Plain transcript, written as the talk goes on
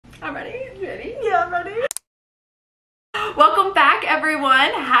I'm ready. Ready? Yeah, I'm ready. Welcome back, everyone.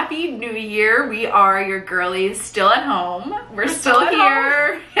 Happy New Year. We are your girlies still at home. We're still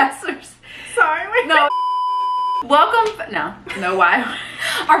here. Home? Yes, Sorry. no. Welcome. No, why?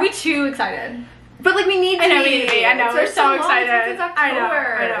 Are we too excited? But like we need to be. I know. We're so excited. It's October.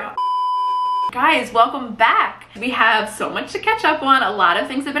 I know. Guys, welcome back. We have so much to catch up on. A lot of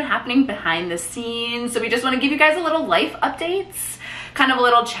things have been happening behind the scenes. So we just want to give you guys a little life updates, kind of a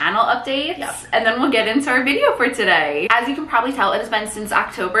little channel updates, and then we'll get into our video for today. As you can probably tell, it has been since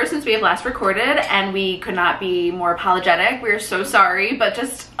October since we have last recorded, and we could not be more apologetic. We're so sorry, but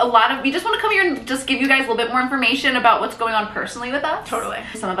just we just want to come here and just give you guys a little bit more information about what's going on personally with us. Totally.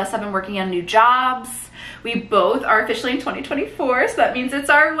 Some of us have been working on new jobs. We both are officially in 2024, so that means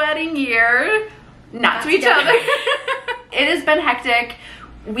it's our wedding year. Not to each other. It has been hectic.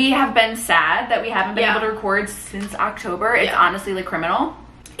 We have been sad that we haven't been able to record since October. It's honestly like criminal.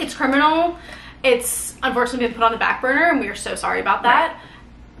 It's criminal. It's unfortunately been put on the back burner, and we are so sorry about that. Right.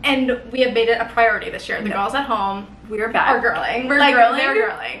 And we have made it a priority this year. The girls at home, we are back. Are girling. We're like, girling. They're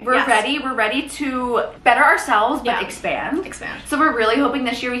girling. We're ready. We're ready to better ourselves, but expand. So we're really hoping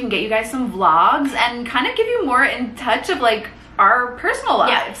this year we can get you guys some vlogs and kind of give you more in touch of like our personal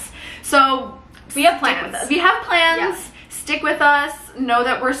lives. So we have plans. We have plans. Stick with us. Know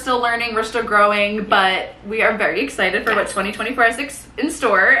that we're still learning, we're still growing, but we are very excited for what 2024 has in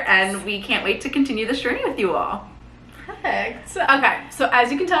store, and we can't wait to continue this journey with you all. Perfect. Okay, so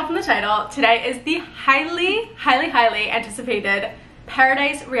as you can tell from the title, today is the highly anticipated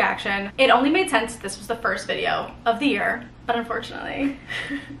Paradise reaction. It only made sense this was the first video of the year, but unfortunately,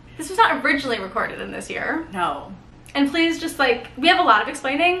 this was not originally recorded in this year. No. And please just like, we have a lot of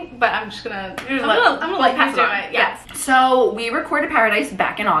explaining, but I'm just gonna, I'm gonna let you do it. Yes. So we recorded Paradise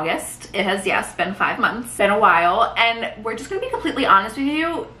back in August. It has, been 5 months, been a while. And we're just gonna be completely honest with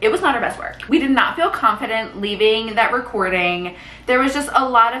you. It was not our best work. We did not feel confident leaving that recording. There was just a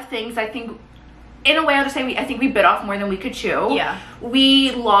lot of things, I think, in a way I'll just say, I think we bit off more than we could chew. Yeah.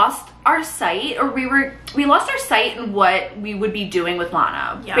 We lost our sight, or we lost our sight in what we would be doing with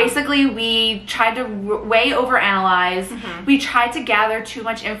Lana. Yeah. Basically, we tried to way overanalyze. We tried to gather too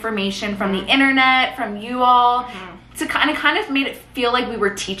much information from the internet, from you all, to kind of made it feel like we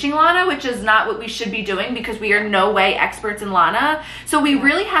were teaching Lana, which is not what we should be doing because we are no way experts in Lana. So we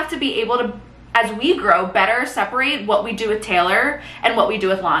really have to be able to, as we grow, better separate what we do with Taylor and what we do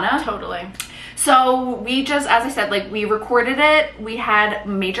with Lana. Totally. So we just, as I said, like we recorded it, we had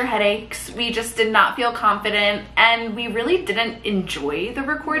major headaches, we just did not feel confident, and we really didn't enjoy the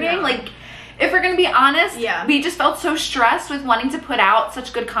recording. No. Like, if we're gonna be honest, we just felt so stressed with wanting to put out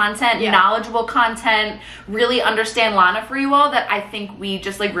such good content, knowledgeable content, really understand Lana for you all, that I think we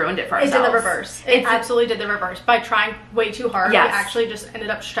just like ruined it for ourselves. It did the reverse. It absolutely did the reverse. By trying way too hard, we actually just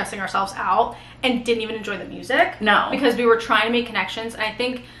ended up stressing ourselves out and didn't even enjoy the music. No. Because we were trying to make connections, and I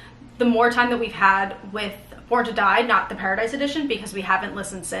think the more time that we've had with Born to Die, not the Paradise edition, because we haven't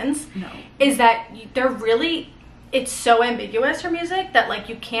listened since, is that they're really, it's so ambiguous, her music, that like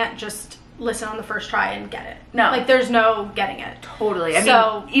you can't just listen on the first try and get it. No. Like there's no getting it. Totally. I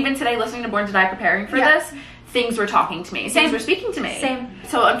mean, even today listening to Born to Die preparing for this, things were talking to me. Things were speaking to me. Same.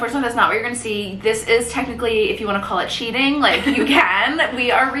 So unfortunately that's not what you're going to see. This is technically, if you want to call it cheating, like you can.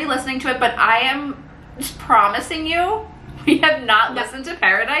 We are re-listening to it, but I am just promising you, we have not listened to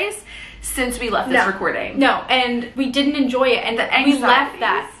Paradise since we left this recording. No, and we didn't enjoy it, and we left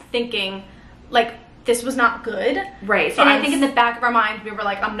that thinking like this was not good. Right. So and I think in the back of our mind we were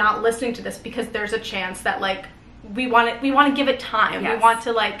like, I'm not listening to this because there's a chance that like we want to give it time. We want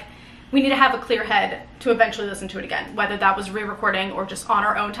to like, we need to have a clear head to eventually listen to it again, whether that was re-recording or just on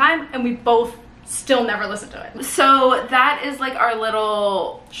our own time, and we both still never listened to it. So that is like our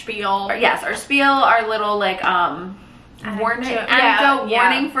little spiel. Yes, our spiel, our little like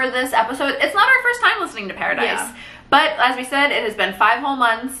warning for this episode. It's not our first time listening to Paradise, but as we said, it has been 5 whole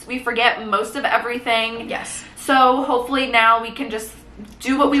months. We forget most of everything. Yes. So hopefully now we can just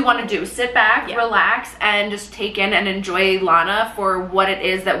do what we want to do. Sit back, relax, and just take in and enjoy Lana for what it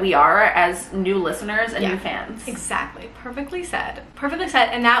is that we are as new listeners and new fans. Exactly. Perfectly said. Perfectly said.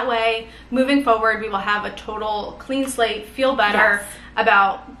 And that way, moving forward, we will have a total clean slate, feel better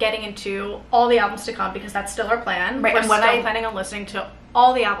about getting into all the albums to come, because that's still our plan. Right. We're still planning on listening to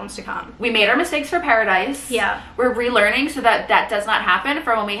all the albums to come. We made our mistakes for Paradise. Yeah. We're relearning so that that does not happen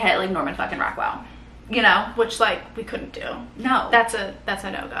for when we hit like Norman fucking Rockwell. You know? Which like we couldn't do. No. That's a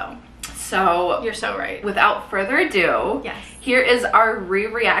no-go. So you're so right. Without further ado, here is our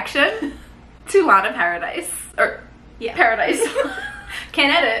reaction to Lana Paradise. Or Paradise.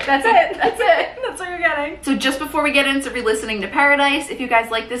 Can't edit. That's it. That's it. That's what you're getting. So just before we get into re-listening to Paradise, if you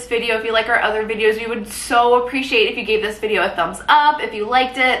guys like this video, if you like our other videos, we would so appreciate if you gave this video a thumbs up, if you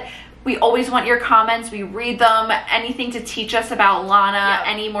liked it. We always want your comments. We read them. Anything to teach us about Lana,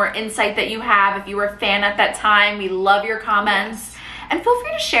 any more insight that you have. If you were a fan at that time, we love your comments. Yes. And feel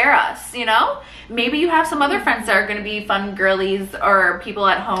free to share us, you know? Maybe you have some other friends that are going to be fun girlies or people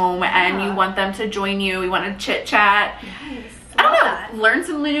at home and you want them to join you. You want to chit chat. Yes. I don't know. Learn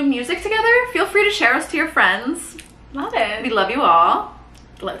some new music together. Feel free to share us to your friends. Love it. We love you all.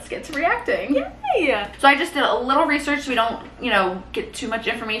 Let's get to reacting. Yay! So I just did a little research so we don't, you know, get too much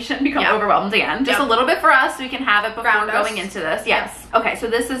information and become overwhelmed again. Just a little bit for us so we can have it before going into this. Yes. Okay, so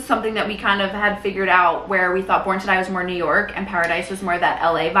this is something that we kind of had figured out where we thought Born to Die was more New York and Paradise was more that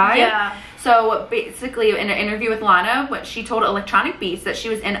LA vibe. Yeah. So basically in an interview with Lana, what she told Electronic Beats that she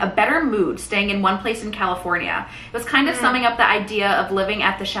was in a better mood staying in one place in California. It was kind of summing up the idea of living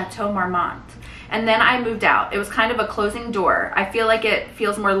at the Chateau Marmont. And then I moved out. It was kind of a closing door. I feel like it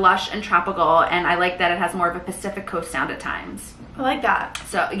feels more lush and tropical, and I like that it has more of a Pacific Coast sound at times. I like that.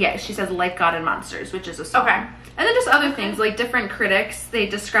 So yeah, she says Like God and Monsters, which is a song. Okay. And then just other things, like different critics, they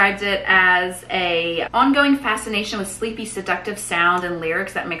described it as a ongoing fascination with sleepy, seductive sound and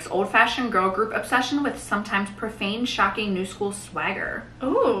lyrics that mix old-fashioned girl group obsession with sometimes profane, shocking new school swagger.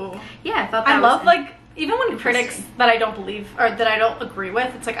 Ooh. Yeah, I thought that I love like even when critics that I don't believe or that I don't agree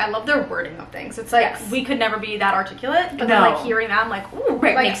with, it's like I love their wording of things. It's like we could never be that articulate, but then like hearing that, I'm like, ooh,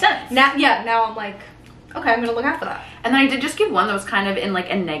 right, like, makes sense. Now, now I'm like, okay, I'm gonna look out for that. And then I did just give one that was kind of in like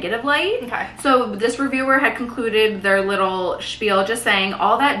a negative light. Okay. So this reviewer had concluded their little spiel just saying,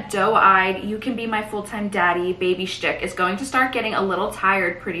 all that doe-eyed, you can be my full-time daddy baby shtick is going to start getting a little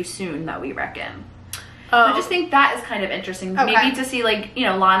tired pretty soon, though, we reckon. I just think that is kind of interesting. Maybe to see, like, you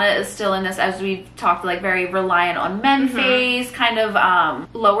know, Lana is still in this, as we've talked, like, very reliant on men phase, kind of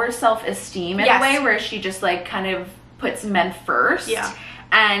lower self-esteem in a way where she just, like, kind of puts men first. Yeah.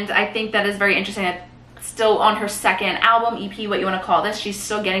 And I think that is very interesting that still on her second album, EP, what you want to call this, she's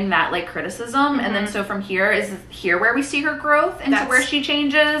still getting that, like, criticism. And then so from here, is here where we see her growth into where she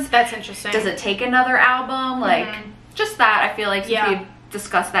changes. That's interesting. Does it take another album? Like, just that, I feel like we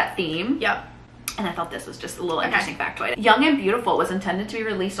discussed that theme. Yep. And I thought this was just a little interesting factoid. Young and Beautiful was intended to be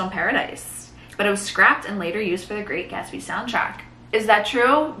released on Paradise, but it was scrapped and later used for the Great Gatsby soundtrack. Is that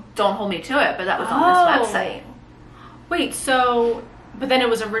true? Don't hold me to it, but that was on this website. Wait, so, but then it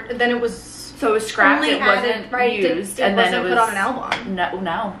was, so it was scrapped, it wasn't used, and then it was put on an album.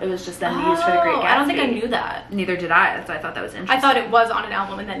 No, it was just then used for the Great Gatsby. I don't think I knew that. Neither did I. That's why I thought that was interesting. I thought it was on an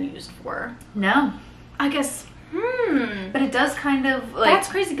album and then used for. No. I guess. But it does kind of like. That's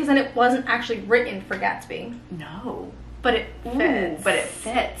crazy because then it wasn't actually written for Gatsby. No. But it fits. But it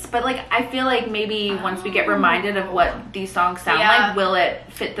fits. But like, I feel like maybe once we get reminded of what these songs sound like, will it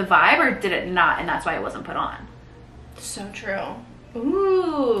fit the vibe or did it not? And that's why it wasn't put on. So true.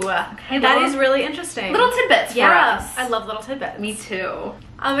 Ooh. Okay, that is really interesting. Little tidbits for us. I love little tidbits. Me too.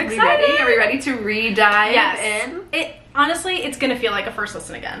 I'm excited. Are we ready to re-dive in? Honestly, it's gonna feel like a first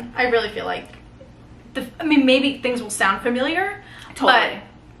listen again. I really feel like. I mean, maybe things will sound familiar, but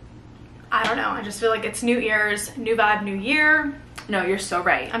I don't know. I just feel like it's new ears, new vibe, new year. No, you're so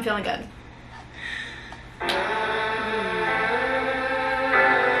right. I'm feeling good.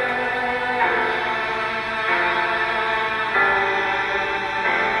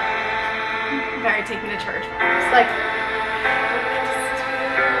 Very Take Me to Church. It's like,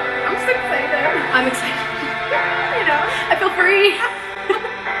 I'm so excited. I'm excited. You know, I feel free.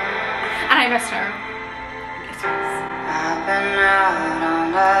 And I missed her. I've been out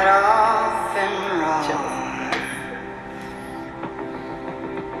on that often road.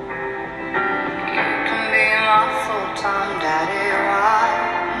 You can be my full-time daddy while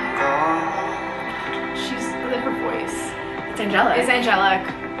I'm gone. She's, her voice. It's angelic. It's angelic.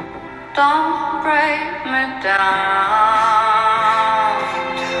 Don't break me down.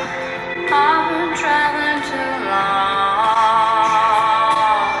 I've been traveling too long.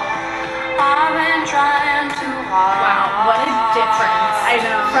 I've been trying too hard. Wow, what a difference. I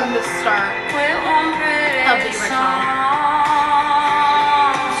know. From the start of the original.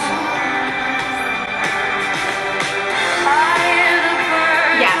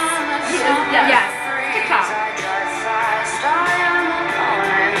 Yes. TikTok.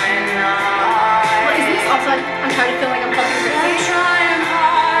 Well, isn't this also, I'm trying to feel like I'm fucking Britney.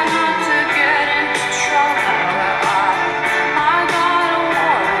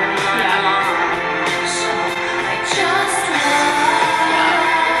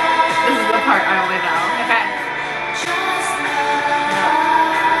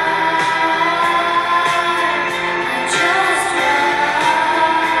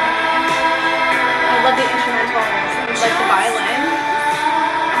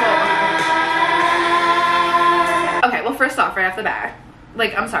 first off, right off the bat,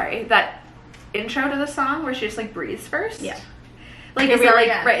 like, I'm sorry, that intro to the song where she just like breathes first. Yeah. Like, Here is we it are like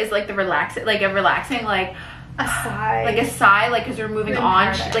again. right? Is like the relaxing, like a relaxing, like A sigh. like a sigh, like because we're moving In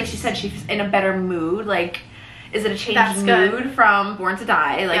on. paradise. Like she said, she's in a better mood. Like, is it a change That's in good. mood from Born to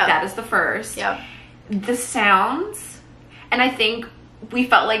Die? Like Yep. that is the first. Yep. The sounds, and I think we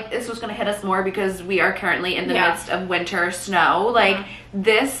felt like this was going to hit us more because we are currently in the midst of winter snow. Like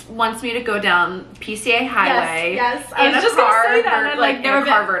this wants me to go down PCA Highway Yes. I in was a just gonna car, say that, and, like in never a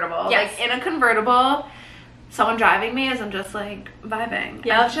car been. convertible, Yes. like in a convertible. Someone driving me as I'm just like vibing.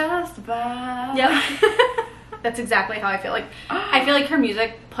 Yep. I just vibe. Yep. That's exactly how I feel. Like, I feel like her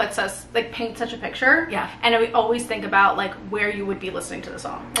music puts us, like, paints such a picture. Yeah. And we always think about, like, where you would be listening to the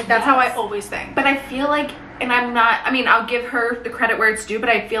song. Like, that's how I always think. But I feel like, and I'm not, I mean, I'll give her the credit where it's due, but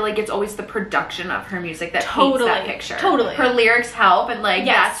I feel like it's always the production of her music that paints that picture. Totally. Her lyrics help, and like,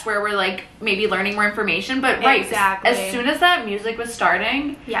 Yes. that's where we're like, maybe learning more information. But right, Exactly. as soon as that music was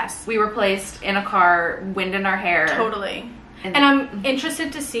starting, Yes. we were placed in a car, wind in our hair. Totally. And- And I'm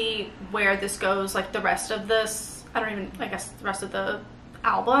interested to see where this goes, like, the rest of this, I guess the rest of the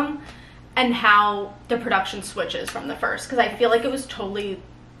album, and how the production switches from the first. Because I feel like it was totally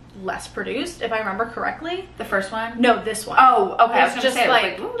less produced, if I remember correctly. The first one? No, this one. Oh, okay. I was It's gonna just say,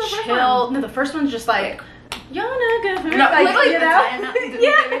 like, ooh, the first chill. one. No, the first one's just like, you're not good for me. No, Like, literally, you know?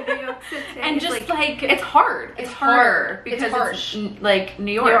 yeah. And just like it's hard. It's hard It's because harsh. it's like New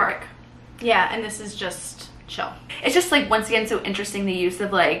New York. York. Yeah, and this is just chill. It's just like once again so interesting the use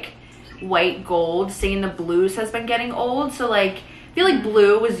of like white gold. Singing the blues has been getting old, so like I feel like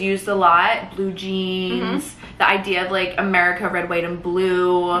blue was used a lot. Blue jeans, the idea of like America, red, white, and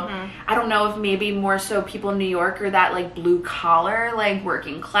blue. I don't know if maybe more so people in New York are that like blue collar, like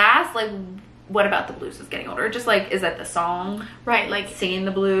working class. Like, what about the blues is getting older? Just like, is that the song? Right, like, Singing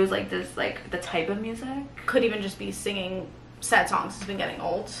the blues, like this, like the type of music. could even just be singing sad songs has been getting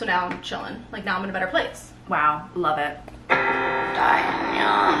old, so now I'm chilling. Like, now I'm in a better place. Wow, love it. Dying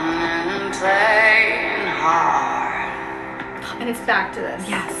young and playing hard. And it's back to this.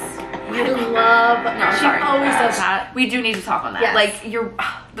 Yes. I love, No, I'm she sorry. always does that. We do need to talk on that. Yes. Like you're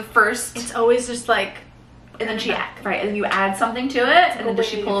the first, It's always just like, and then she back. right, and you add something to it, and then does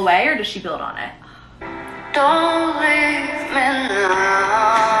she Wave. pull away or does she build on it? Don't leave me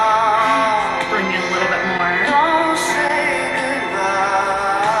now. Bring in a little bit more. Don't say goodbye.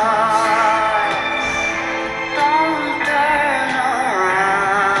 Don't turn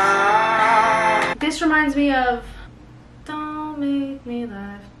around. this reminds me of, don't make me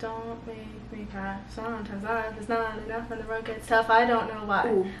laugh, don't make me cry. Sometimes life is not enough and the road gets tough. I don't know why.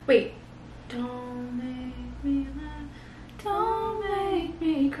 Ooh. Wait. Don't make me laugh, don't make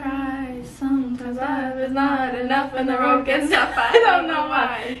me cry. Sometimes life is not enough and the road gets tough. I don't know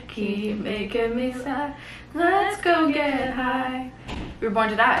why. Keep making me sad. Let's go get high. We were born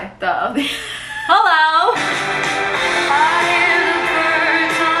to die. Though. Hello. I hear the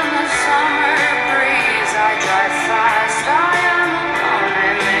birds on the summer breeze. I drive fast. I am alone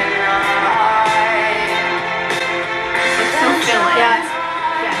at midnight. It's so filling. Yes.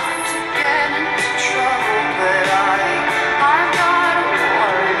 To get into trouble, but I've got a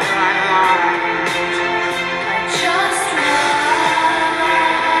war in my mind. I just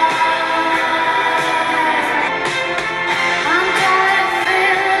I'm tired of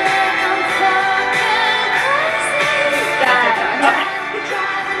feeling like I'm fucking crazy. Driving till I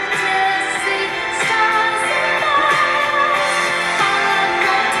see stars and bars. I've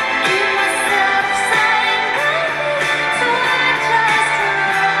got to keep myself sane, baby. So I just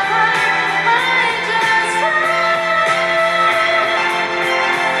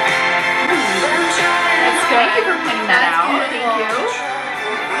Thank you for pointing that That's out. beautiful. Thank you.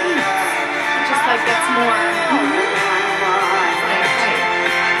 Just like that's more.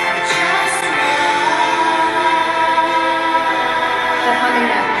 The humming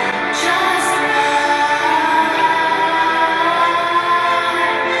that.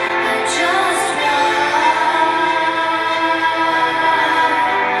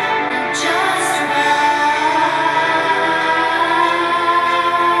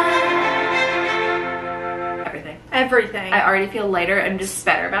 Everything. Everything. I already feel lighter and just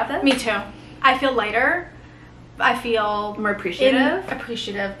better about this. Me too. I feel lighter. I feel More appreciative.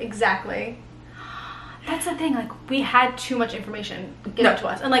 Appreciative, exactly. That's the thing. Like, we had too much information given No. to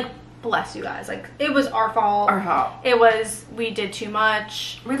us, and like, bless you guys. Like, it was our fault. Our fault. It was, we did too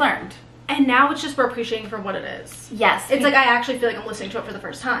much, We learned. and now it's just we're appreciating for what it is. Yes. It's like I actually feel like I'm listening to it for the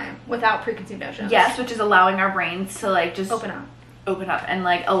first time without preconceived notions. yes, which is allowing our brains to like just Open up. open up and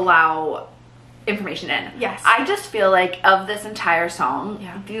like allow information in. Yes. I just feel like of this entire song,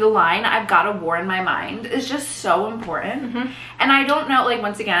 Yeah. the line "I've got a war in my mind" is just so important. And I don't know, like,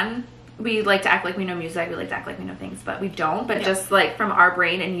 once again, we like to act like we know music, we like to act like we know things, but we don't. But just like from our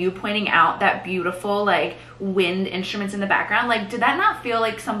brain and you pointing out that beautiful like wind instruments in the background, like, did that not feel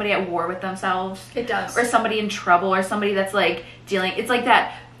like somebody at war with themselves? It does. Or somebody in trouble, or somebody that's like dealing, it's like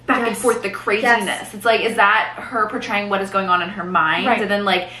that back and forth, the craziness. Yes. It's like, is that her portraying what is going on in her mind? Right. And then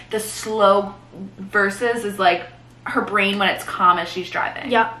like the slow verses is like her brain when it's calm as she's driving.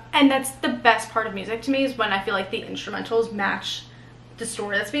 Yeah, and that's the best part of music to me, is when I feel like the instrumentals match the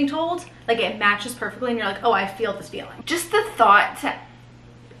story that's being told. Like, it matches perfectly and you're like, oh, I feel this feeling. Just the thought to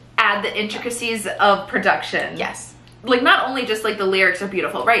add the intricacies of production. Yes. Like, not only just like the lyrics are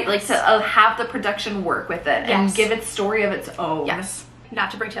beautiful, right? Like to have the production work with it and give it story of its own. Yes. Not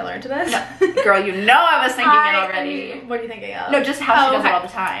to bring Taylor into this. No. Girl, you know I was thinking it already. What are you thinking of? No, just how she does it all the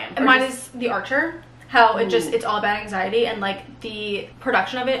time. And mine is The Archer. How it's all about anxiety, and like the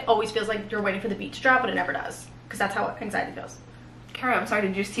production of it always feels like you're waiting for the beat to drop, but it never does. Because that's how anxiety feels. Cara, I'm sorry,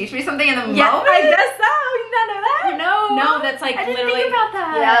 did you just teach me something in the moment? Yeah, I guess so. You didn't know that? No. No, that's like I didn't literally. think about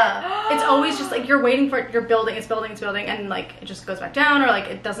that. Yeah. It's always just like you're waiting for it, you're building, it's building, and like it just goes back down, or like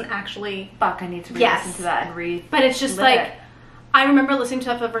it doesn't actually. Fuck, I need to re-listen to that and read. But it's just like, I remember listening to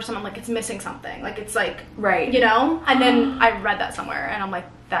that for the first time, I'm like, it's missing something. Like, it's like, right. You know? And then I read that somewhere, and I'm like,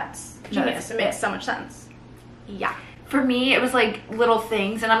 that's genius. No, it makes so much sense. Yeah. For me, it was like little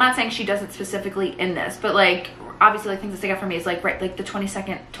things, and I'm not saying she does it specifically in this, but like obviously like things that stick out for me is like like the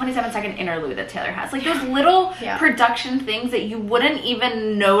 27-second interlude that Taylor has, like those little production things that you wouldn't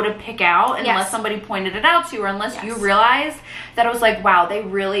even know to pick out unless somebody pointed it out to you, or unless you realized that it was like, wow, they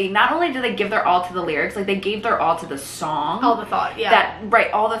really, not only did they give their all to the lyrics, like they gave their all to the song, all the thought,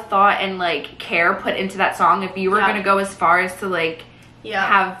 all the thought and like care put into that song. If you were gonna go as far as to like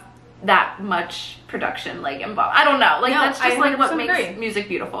have that much production like involved, I don't know, like that's just like what makes music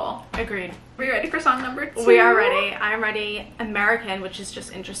beautiful. Agreed. Are you ready for song number 2? We are ready. I'm ready. American, which is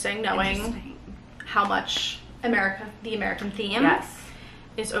just interesting knowing how much the American theme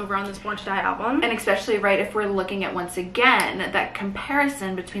is over on this Born to Die album. And especially if we're looking at, once again, that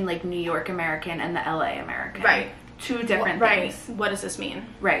comparison between like New York American and the LA American. Right. Two different things. What does this mean?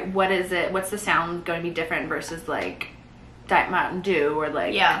 Right. What is it? What's the sound going to be different versus like Diet Mountain Dew or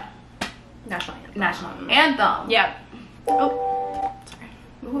like National Anthem. Yeah. Oh, sorry.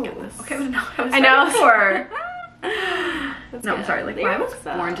 Ooh. Okay, no, I know. No, I'm sorry. Like, why was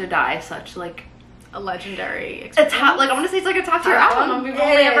Born to Die such like a legendary experience? I want to say it's like a top tier album. We've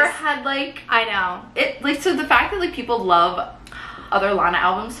only ever had like, I know it, like, so the fact that like people love other Lana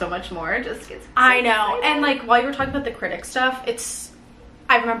albums so much more just gets so I know. exciting. And like, while you were talking about the critic stuff,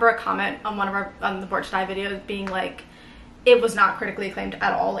 I remember a comment on on the Born to Die video being like, it was not critically acclaimed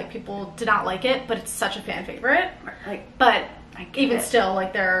at all. Like, people did not like it, but it's such a fan favorite. Like, but even still,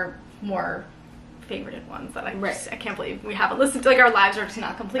 like, there are more favorited ones that I can't believe we haven't listened to. Like, our lives are just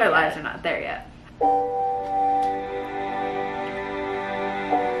not complete. Our lives are not there yet.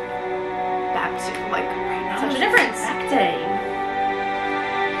 That's like such a difference. Acting.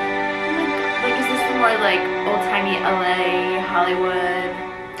 Like, is this the more like old timey LA, Hollywood,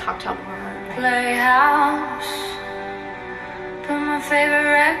 cocktail bar, playhouse? Put my favorite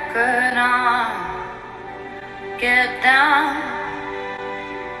record on. Get down.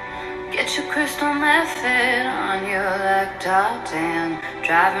 Get your crystal method on your laptop, damn.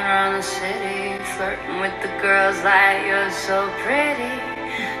 Driving around the city, flirting with the girls like you're so pretty.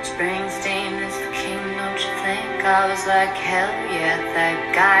 Springsteen is the king, don't you think? I was like, hell yeah,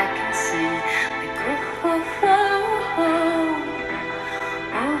 that guy can sing. Like, ooh, ooh, ooh, ooh,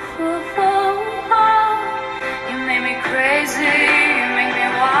 ooh, ooh, ooh, ooh. You make me crazy, you make me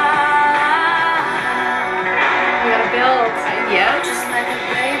wild. We gotta build. Yeah. Just like a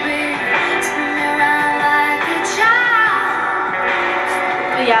baby, spin me around like a child.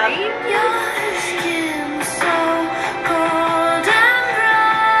 Yeah. Your skin so cold and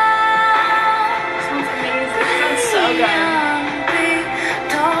brown. Sounds amazing. Sounds so good.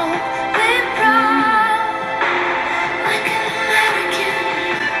 Don't be proud. Like an American.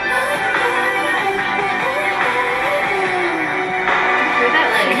 Hear that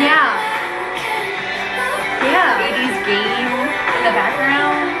like Yeah. 80s game in the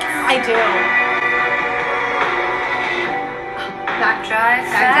background? I do. Back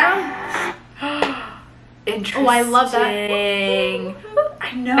down. Interesting. Oh, I love that.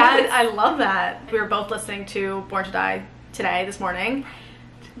 I know. I love that. We were both listening to Born to Die this morning.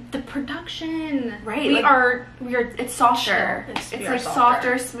 The production, right? We like, are. It's softer. It's like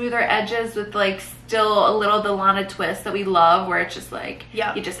softer, smoother edges with like still a little the Lana twist that we love, where it's just like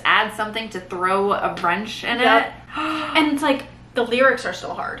you just add something to throw a wrench in it, and it's like the lyrics are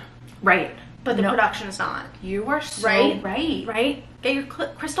still hard, right? But the production is not. You are so right. Get your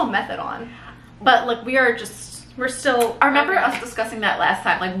crystal method on, but like we're still. I remember us discussing that last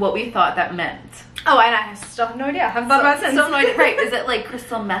time, like what we thought that meant. Oh, and I still have no idea. I haven't thought about it since. So no idea. Right? Is it like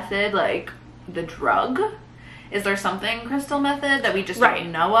crystal method, like the drug? Is there something crystal method that we just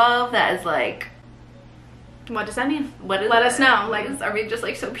don't know of that is like? What does that mean? Let us know. Like, are we just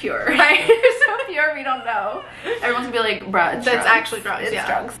like so pure? Right? We're so pure, we don't know. Everyone's gonna be like, bruh, it's that's drugs. actually drugs. It's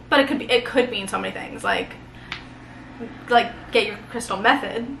drugs. But it could mean so many things. Like get your crystal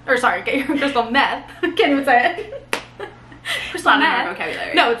method, or sorry, get your crystal meth. Can't even say it. Crystal meth.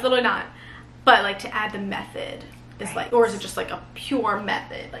 Vocabulary. No, it's literally not. But like to add the method is like, or is it just like a pure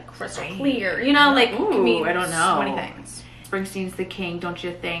method, like crystal clear? You know, like ooh, I don't know. So many things. Springsteen's the king, don't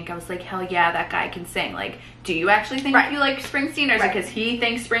you think? I was like, hell yeah, that guy can sing. Like, do you actually think you like Springsteen, or is it because he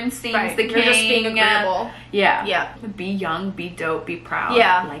thinks Springsteen's the king? You're just being agreeable. Yeah. Be young, be dope, be proud.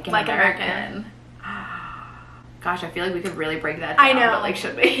 Yeah, like an American. Gosh, I feel like we could really break that down. I know. But like,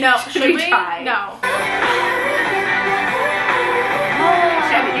 should we? No. Should we? Try? No.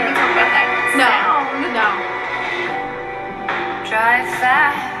 Should we even talk about that? No. Drive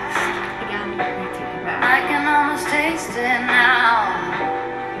fast. Again. I can almost taste it now.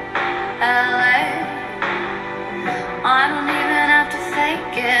 LA. I don't even have to think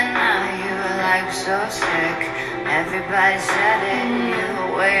it now. You were like so sick. Everybody said it. You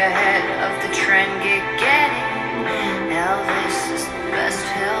were way ahead of the trend. Get it. Elvis is the best,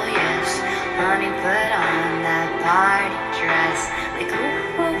 hell yes. Honey, put on that party dress. Like,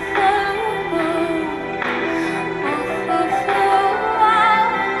 ooh, ooh, ooh, ooh. Ooh, ooh, ooh.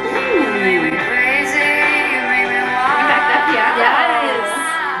 You make me crazy, you make me wild. Yes.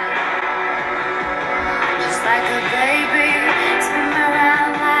 Just like a baby, spin me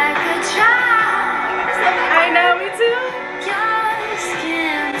around like a child. I know, me too. Your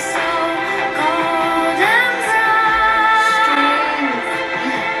skin so golden brown.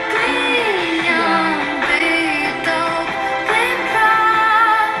 Be young, be dope, be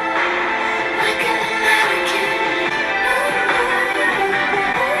proud. Like an American.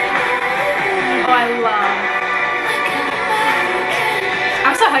 Oh, I love. Like an American.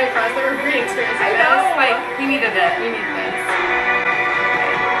 I'm so hyped for us. They were really experiencing I this. know. Like, we needed it. we need this.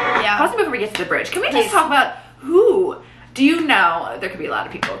 Yeah. Pause before we get to the bridge. Can we just talk about who do you know? There could be a lot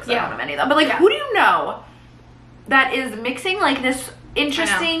of people because I don't know many of them. But like, who do you know that is mixing like this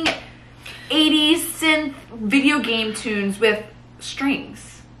interesting 80s synth video game tunes with string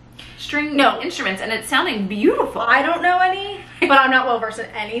instruments, and it's sounding beautiful. I don't know any, but I'm not well versed in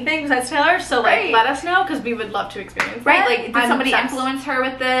anything besides Taylor. So like, let us know because we would love to experience. Right? That. Like, did somebody influence her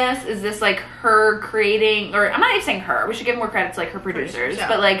with this? Is this like her creating, or I'm not even saying her. We should give more credit to like her producers,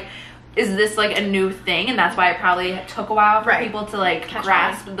 but like, is this like a new thing, and that's why it probably took a while for people to like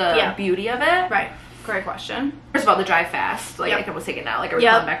grasp the beauty of it? Right. Great question. First of all, the drive fast. Like, I can almost take it now. Like, are we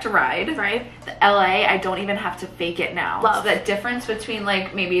going back to ride? Right. The LA, I don't even have to fake it now. Love. So that difference between,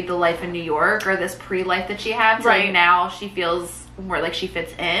 like, maybe the life in New York or this pre-life that she had. So, right. like, now she feels more like she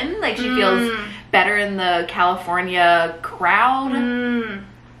fits in. Like, she feels better in the California crowd.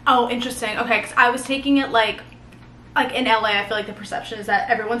 Oh, interesting. Okay, because I was taking it like in LA, I feel like the perception is that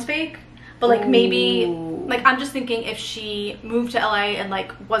everyone's fake. But like maybe, like I'm just thinking if she moved to LA and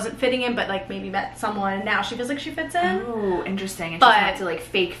like wasn't fitting in, but like maybe met someone and now she feels like she fits in. Oh, interesting. And but, she's not to like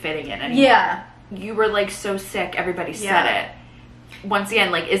fake fitting in anymore. Yeah. You were like so sick, everybody said it. Once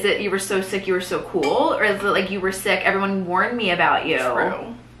again, like, is it you were so sick, you were so cool? Or is it like you were sick, everyone warned me about you?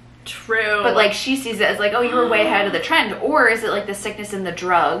 True. But like she sees it as like, oh, you were way ahead of the trend. Or is it like the sickness and the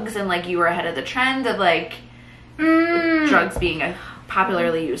drugs and like you were ahead of the trend of like drugs being a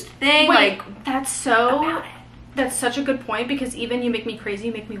popularly used thing? Wait, like, that's such a good point, because even You Make Me Crazy,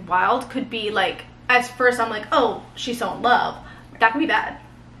 You Make Me Wild could be like, at first I'm like, oh, she's so in love. That could be bad.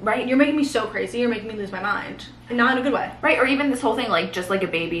 Right? You're making me so crazy, you're making me lose my mind. And not in a good way. Right, or even this whole thing, like, just like a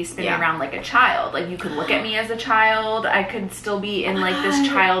baby spinning around like a child. Like, you could look at me as a child, I could still be in like this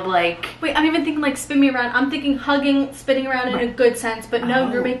childlike... Wait, I'm even thinking like spin me around. I'm thinking hugging, spinning around in a good sense, but no,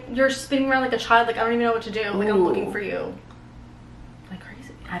 you're spinning around like a child, like I don't even know what to do. Like, I'm looking for you. Like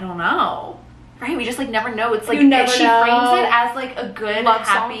crazy. I don't know. Right, we just like never know. It's like you never she know. frames it as like a good, love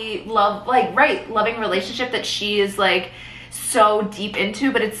happy, love, like, loving relationship that she is like so deep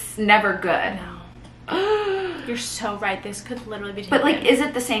into, but it's never good. No. You're so right. This could literally be taken. But like, is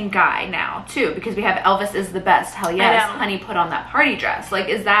it the same guy now too? Because we have Elvis is the best. Hell yes, honey, put on that party dress. Like,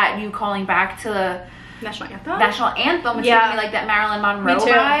 is that you calling back to the national anthem? National anthem, which gives me like that Marilyn Monroe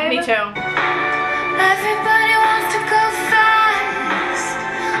vibe. Me too. Everybody wants to go fast,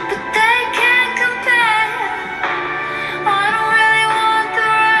 but they can't compare. I don't really want the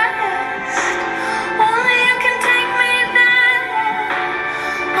rest. Only you can take me there.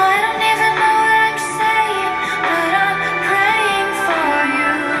 I don't even know what I'm saying, but I'm praying for you.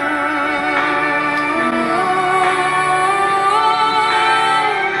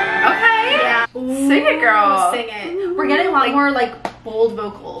 Okay. Yeah. Sing it, girl. Sing it. We're getting a lot more like bold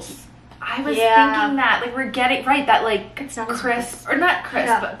vocals. I was thinking that, like, we're getting, right, that, like, it's not crisp, or not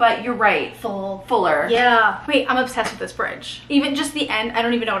crisp, but you're right. Fuller. Yeah. Wait, I'm obsessed with this bridge. Even just the end, I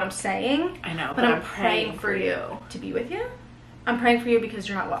don't even know what I'm saying. I know, but I'm praying for you. To be with you? I'm praying for you because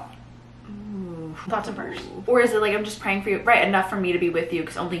you're not well. Ooh. Thoughts and prayers. Or is it, like, I'm just praying for you, right, enough for me to be with you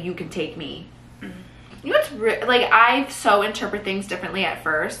because only you can take me. You know what's like, I so interpret things differently at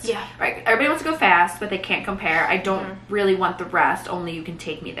first. Yeah. Right. Everybody wants to go fast, but they can't compare. I don't really want the rest. Only you can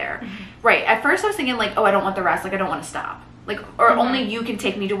take me there. Right. At first I was thinking like, oh, I don't want the rest. Like, I don't want to stop. Like, or only you can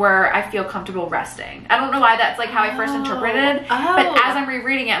take me to where I feel comfortable resting. I don't know why that's like how I first interpreted. But as I'm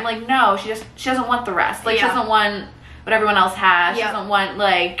rereading it, I'm like, no, she doesn't want the rest. Like, she doesn't want what everyone else has. She doesn't want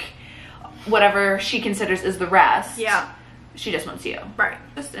like whatever she considers is the rest. Yeah. She just wants you. Right.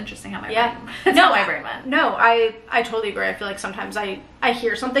 Just interesting how my brain. That's how my brain went. No, I totally agree. I feel like sometimes I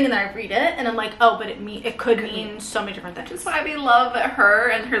hear something and then I read it and I'm like, oh, but it could mean so many different things. That's why we love her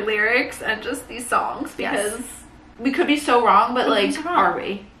and her lyrics and just these songs, because we could be so wrong, but like, are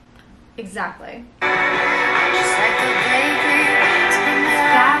we? Exactly. Just like a baby,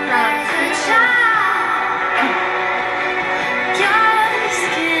 Background. your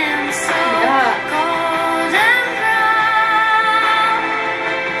skin so cold and brown.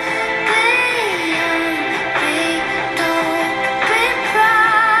 Be young, be dope, be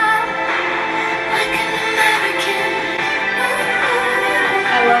proud, like an American.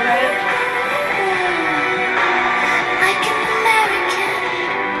 I love it. Like an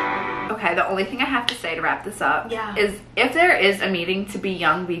American. Okay, the only thing I have to say to wrap this up is if there is a meaning to be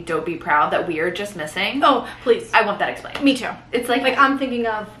young, be dope, be proud that we are just missing. Oh, please. I want that explained. Me too. It's like I'm thinking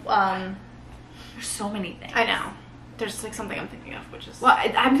of there's so many things. I know. There's like something I'm thinking of, which is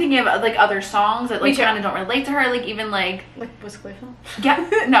I'm thinking of like other songs that like kind of don't relate to her, like even like Wiz Khalifa? yeah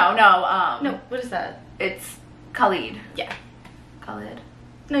No, what is that? it's Khalid. Yeah. Khalid.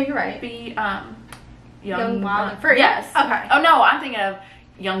 No, you're right. Be Young, Wild, and Free. Yes. Okay. Oh no, I'm thinking of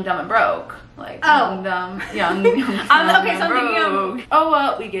Young, Dumb, and Broke. Like Young, Dumb, Young, Dumb, okay, so I'm thinking Broke. Oh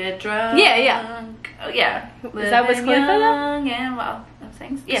well, we get drunk. Yeah. Oh yeah. Is that Wiz Khalifa? Young and well, those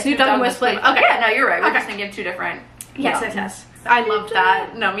things. Yeah. Snoop Dogg and Wiz Khalifa. Okay. Yeah, no, you're right. We're just thinking of two different. Yes. I love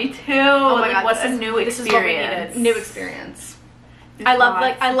that. No, me too. Oh my god, what a new experience. This is what we needed. New experience. I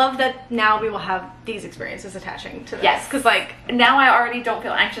love that now we will have these experiences attaching to this. Yes, because like now I already don't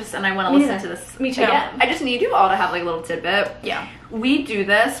feel anxious and I want to listen to this. Me too. Again. I just need you all to have like a little tidbit. Yeah. We do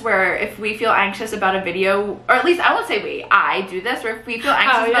this where if we feel anxious about a video, or at least I won't say I do this, where if we feel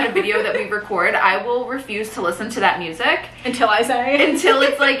anxious about a video that we record, I will refuse to listen to that music until I say until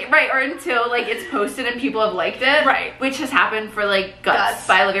it's like or until like it's posted and people have liked it, which has happened for like Guts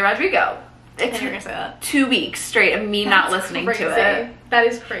by Olivia Rodrigo. It's gonna say that. 2 weeks straight of me not listening to it. That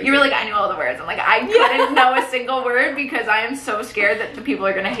is crazy. You were like, I knew all the words. I'm like, I couldn't know a single word because I am so scared that the people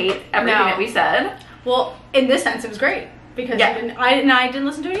are gonna hate everything that we said. Well, in this sense, it was great because I didn't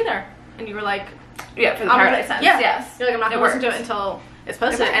listen to it either, and you were like, for the Paradise Sense. Yes. You're like, I'm not gonna listen to it until it's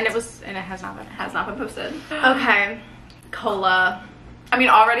posted, and it has not been. It has not been posted. Okay, Cola. I mean,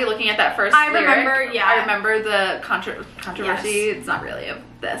 already looking at that first lyric, I remember the controversy. It's not really of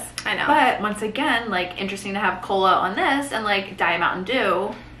this. I know. But once again, like, interesting to have Cola on this and, like, Diet Mountain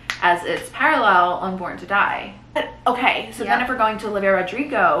Dew as its parallel on Born to Die. But, okay, so then if we're going to Olivia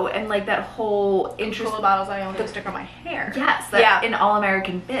Rodrigo and, like, that whole interest... Cola bottles I only stick on my hair. Yes, that an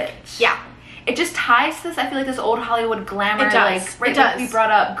all-American bitch. Yeah. It just ties to this, I feel like, this old Hollywood glamour. It does. Like, like we brought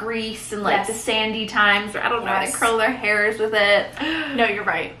up Grease and, like, the sandy times, or I don't know, they curl their hairs with it. No, you're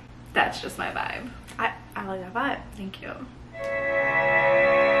right. That's just my vibe. I like that vibe. Thank you.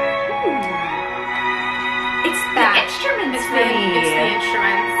 It's that. The instruments for me. It's the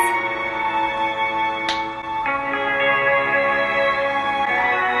instruments.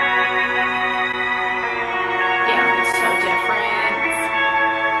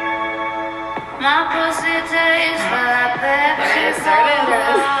 My pussy tastes like Pepsi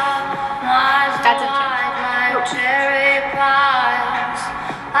Cola. My eyes like cherry pies.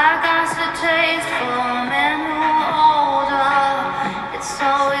 I got the taste for memory.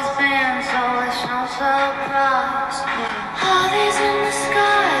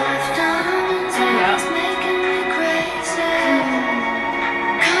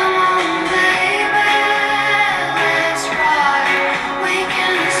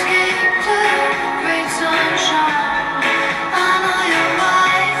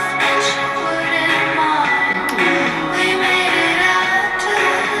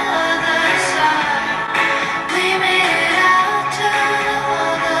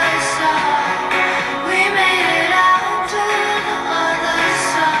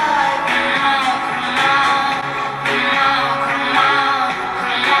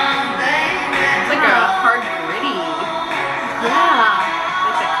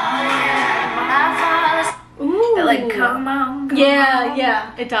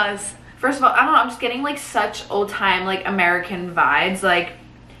 Yeah, it does. First of all, I don't know, I'm just getting like such old time like American vibes, like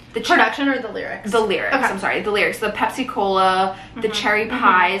the production or the lyrics? The lyrics. Okay. I'm sorry, the lyrics. The Pepsi Cola, the cherry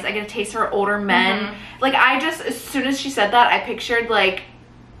pies. I get a taste for older men. Like I just, as soon as she said that, I pictured like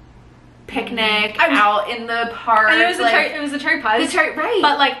picnic out in the park. And it was like, the cherry pies. The cherry, right?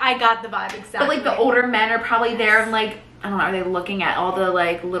 But like I got the vibe exactly. But like the older men are probably there and like, I don't know, are they looking at all the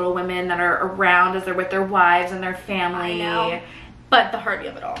like little women that are around as they're with their wives and their family? I know. But the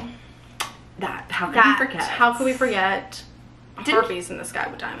heartbeat of it all. How could we forget? How could we forget Harvey's in the Sky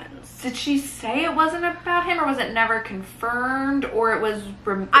with Diamonds? Did she say it wasn't about him, or was it never confirmed, or it was...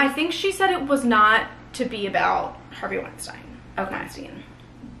 I think she said it was not to be about Harvey Weinstein. Okay. Weinstein.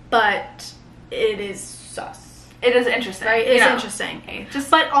 But it is sus. It is interesting. Right? It is interesting. Okay.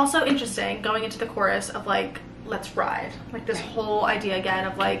 But also interesting going into the chorus of like, let's ride. Like this whole idea again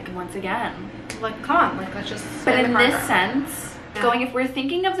of like... Once again. Like, come on, like let's just... But in this sense... Going, if we're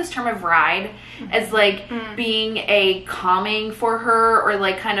thinking of this term of ride as like being a calming for her or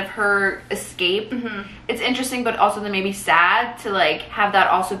like kind of her escape, it's interesting but also then maybe sad to like have that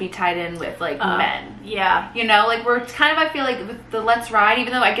also be tied in with like men. Yeah. You know, like we're kind of, I feel like with the Let's Ride,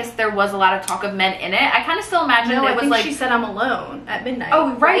 even though I guess there was a lot of talk of men in it, I kind of still imagine it was like... she said I'm alone at midnight.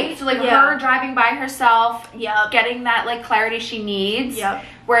 Oh, right. So like her driving by herself, getting that like clarity she needs. Yep.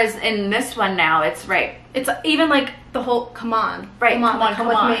 Whereas in this one now, it's it's even like the whole come on, right? Come on, come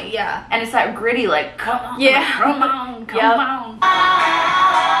with me, yeah. And it's that gritty like come on, yeah, like, come on, come on.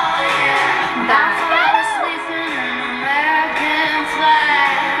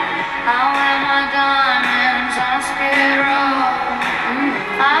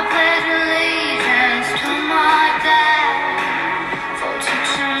 I pledge allegiance to my dad for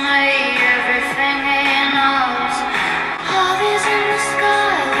teaching me everything he knows. Harvey's in the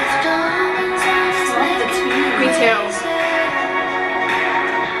sky with diamonds on his neck. Me too.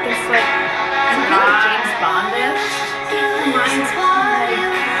 It's like James Bondish. Reminds me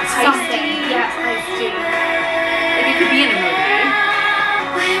something. Yes, Ice-T. Like it could be in a movie.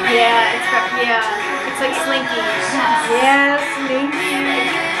 Yeah, it's like Slinky. Yes, Slinky.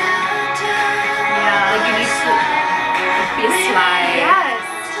 Yeah, like you need to be a slide. Yes.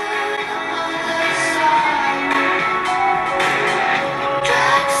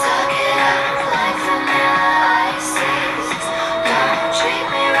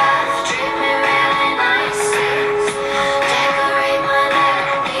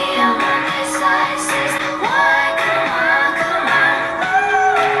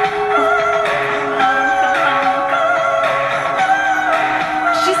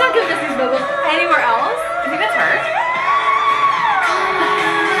 Anywhere else? I think that's her.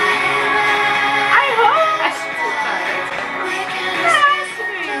 I hope.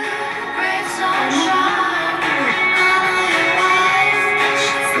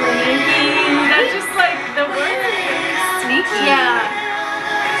 Slinky. That's just like the word. Sneaky. Yeah.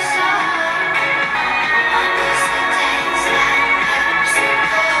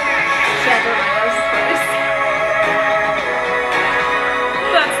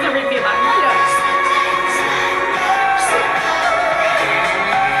 That's the repeat line.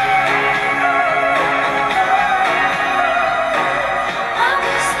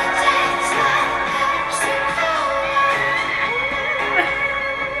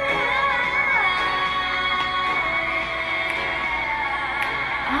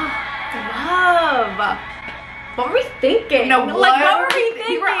 What were we thinking? No, like what were we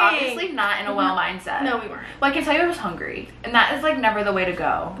thinking? We were obviously not in a well mindset. No, we weren't. Well, I can tell you I was hungry, and that is like never the way to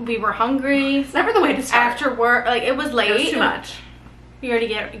go. We were hungry. It's never the way to start. After work, like it was late. It was too much. We already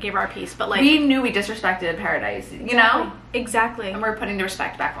gave our piece, but like we knew we disrespected Paradise, you know? Exactly. And we're putting the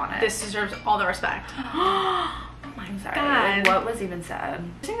respect back on it. This deserves all the respect. Oh my God. God. What was even said?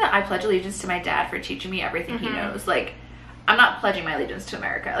 I think that I pledge allegiance to my dad for teaching me everything he knows. Like, I'm not pledging my allegiance to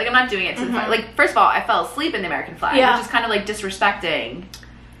America. Like, I'm not doing it to the flag. Like, first of all, I fell asleep in the American flag, which is kind of like disrespecting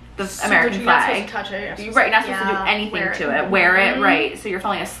the American flag. You're not supposed to touch it. You're not supposed to do anything to it. Wear it, right. So you're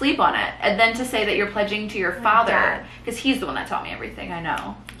falling asleep on it. And then to say that you're pledging to your father, because he's the one that taught me everything I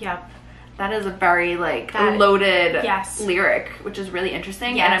know. Yep. That is a very, like, loaded lyric, which is really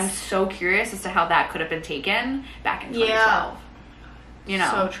interesting. Yes. And I'm so curious as to how that could have been taken back in 2012. You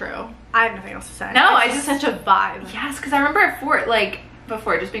know? So true. I have nothing else to say. No, it's just such a vibe. Yes, because I remember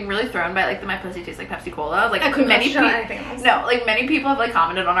before just being really thrown by like the My Pussy Tastes Like Pepsi Cola. Like I couldn't many people, anything else. No, like many people have like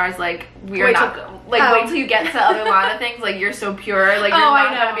commented on ours like wait till you get to other Lana things, like you're so pure, like you're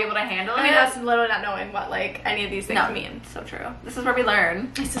not gonna be able to handle it. I mean, that's literally not knowing what like any of these things mean. So true. This is where we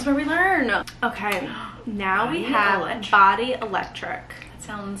learn. This is where we learn. Okay, now we have Body Electric. It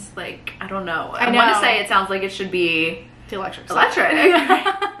sounds like, I don't know. I want to say it sounds like it should be The electric side. Electric. Ooh.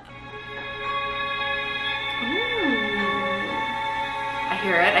 I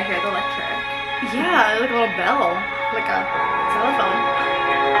hear it. I hear the electric. Yeah, like a little bell. Like a telephone.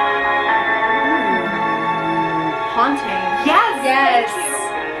 Ooh. Haunting. Yes. Yes.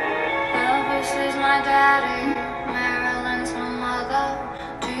 Elvis is my daddy, Marilyn's my mother,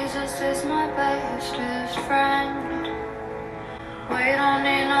 Jesus is my bestest friend. We don't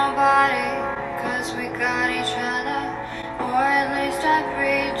need nobody, cause we got each other, or at least I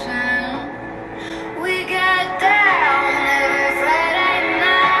pretend. We get down every Friday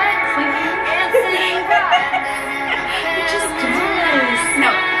night, dancing and grinding. It just does. No,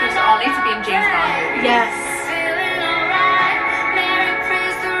 there's all needs to be in James Bond movies. Yes. Feeling alright, Mary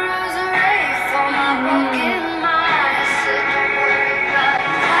prays the rosary for my broken mind. Said don't worry about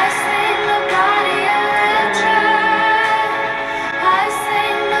it. I sing the body electric. I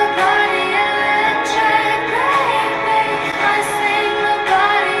sing the body electric, baby. I sing the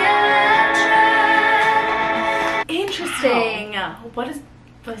body electric. Interesting. What does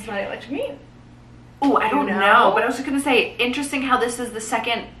body electric mean? Oh, I don't You know. know? But I was just gonna say, interesting how this is the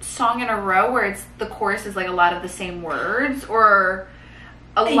second song in a row where it's the chorus is like a lot of the same words, or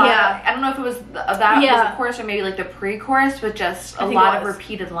a lot. Yeah. I don't know if it was that was Yeah. the chorus or maybe like the pre-chorus, but just I a think lot it of was.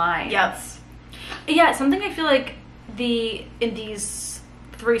 repeated lines. Yep. Yeah, something I feel like in these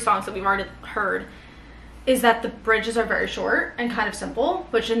 3 songs that we've already heard is that the bridges are very short and kind of simple,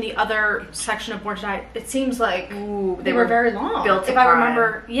 which in the other section of Born to Die, it seems like Ooh, they were very long. built if I upon.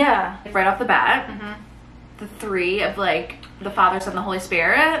 remember, yeah. Right off the bat, Mm-hmm. the 3 of like the Father, Son, the Holy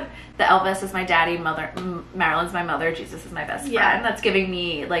Spirit. The Elvis is my daddy, Marilyn's my mother, Jesus is my best friend. Yeah. That's giving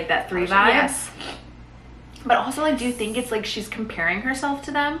me like that 3 vibes. Yes. But also, I do think it's like she's comparing herself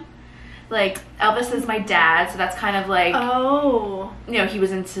to them. Like, Elvis is my dad, so that's kind of like, Oh. you know, he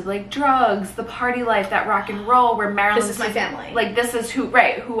was into like drugs, the party life, that rock and roll, where Marilyn's This is my family. Like, this is who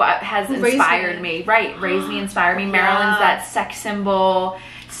has Who raised inspired me. me. Right, raised me, inspired me. Yeah. Marilyn's that sex symbol,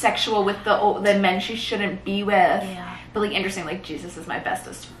 sexual with the men she shouldn't be with. Yeah. But like, interesting, like, Jesus is my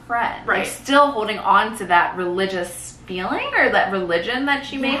bestest friend. Right. Like, still holding on to that religious feeling or that religion that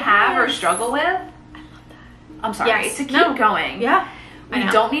she may have or Yes. struggle with. I'm sorry, Yes. to keep No. going. Yeah. I We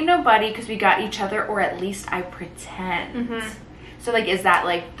know. don't need nobody because we got each other, or at least I pretend. Mhm. So, like, is that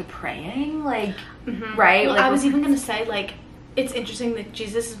like the praying? Like, Mhm. right? Well, like, I was even gonna say, like, it's interesting that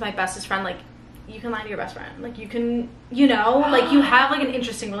Jesus is my bestest friend. Like, you can lie to your best friend. Like, you can, you know, like, you have like an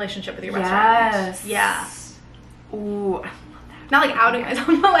interesting relationship with your best friend. Yeah. Ooh. Not like outing myself,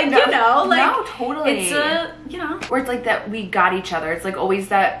 but like, you know, like, no, totally. it's a, you know. Or it's like that we got each other. It's like always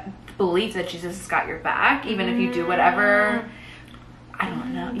that belief that Jesus has got your back, even if you do whatever. I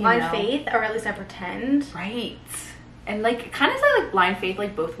don't know. You Blind know. faith, or at least I pretend. Right. And like, kind of say like blind faith,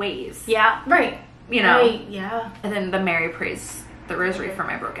 like both ways. Yeah, right. You know. Right, yeah. And then the Mary prays the rosary for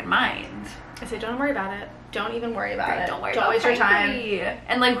my broken mind. I say, don't worry about it. Don't even worry about Right, it. don't worry Don't about waste your time. Mary.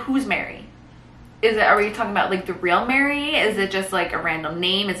 And like, who's Mary? Is it? Are we talking about like the real Mary? Is it just like a random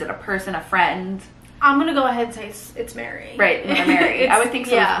name? Is it a person, a friend? I'm gonna go ahead and say it's Mary. Right, Mother Mary. I would think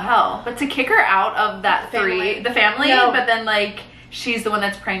so yeah. as well. But to kick her out of that the family, No. but then like she's the one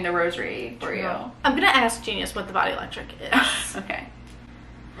that's praying the rosary for you. I'm gonna ask Genius what the body electric is. Okay.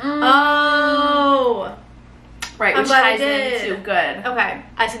 Oh. Right, I'm which glad I ties did. into good. Okay.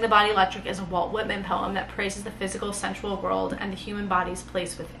 I think The Body Electric is a Walt Whitman poem that praises the physical, sensual world and the human body's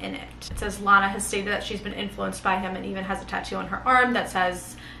place within it. It says Lana has stated that she's been influenced by him and even has a tattoo on her arm that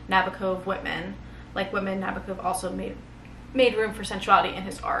says Nabokov Whitman. Like Whitman, Nabokov also made room for sensuality in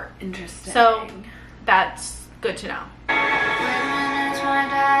his art. Interesting. So that's good to know. Whitman is my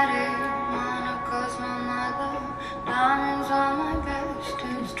daddy, Monica's my mother, diamonds are my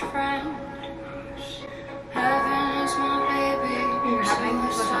bestest friend. Heaven is my baby, You're having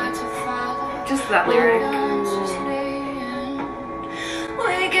suicide's a father. just that lyric.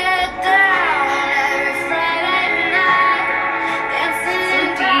 We get down every Friday night, dancing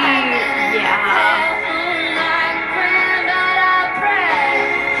and driving in the moonlight. Granddad, I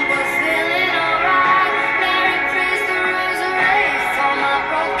pray we're feeling alright. Mary prays the rosary for my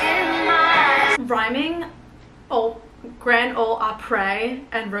broken mind. Rhyming Grand Ole Après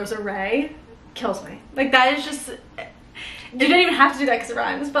and Rosa Ray kills me. Like, that is just... You didn't even have to do that because it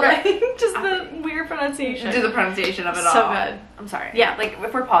rhymes, but like, just the weird pronunciation. Do the pronunciation of it all. So good. I'm sorry. Yeah. Like,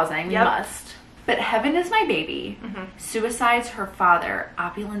 if we're pausing, we Yep. must. But heaven is my baby. Mhm. Suicide's her father.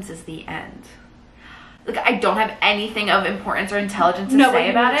 Opulence is the end. Like, I don't have anything of importance or intelligence to No, but say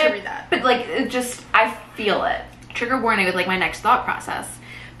you about need to it. read that. But like, it just, I feel it. Trigger warning with like my next thought process.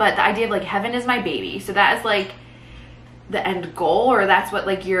 But the idea of like, heaven is my baby. So that is like the end goal, or that's what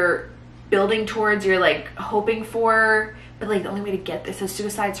like you're building towards, you're like hoping for. But like the only way to get this, so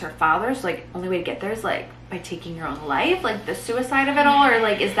suicide's her father's, like only way to get there is like by taking your own life, like the suicide of it all, or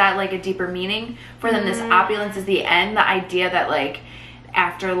like is that like a deeper meaning for them? This opulence is the end, the idea that like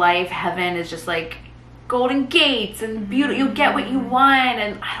afterlife, heaven is just like golden gates and beauty, you'll get what you want,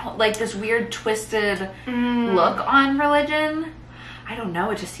 and I don't like this weird twisted look on religion. I don't know,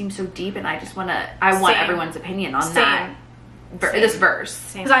 it just seems so deep, and I just want everyone's opinion on that. This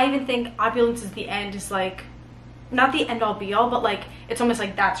verse. Because I even think opulence is the end, is like not the end all be all, but like it's almost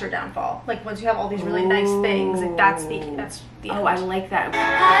like that's your downfall. Like once you have all these really nice things, like that's the end. Oh, I like that.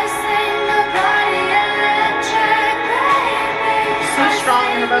 So strong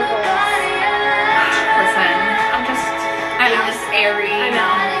in her vocals. Listen, I'm in this airy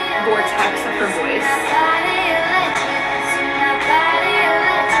vortex of her voice.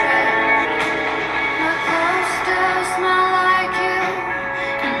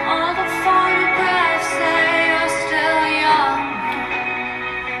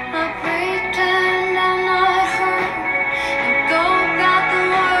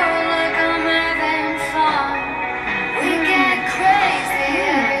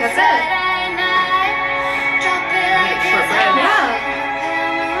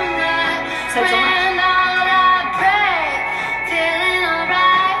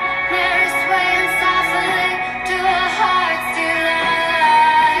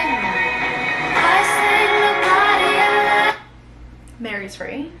 Mary's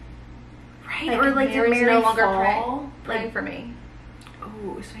free. Right, like, or like Mary's Mary no longer like, praying for me.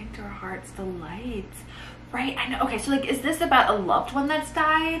 Oh, swing to our heart's delight. Right, I know. Okay, so like, is this about a loved one that's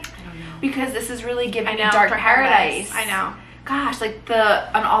died? I don't know. Because this is really giving me dark paradise. I know. Gosh, like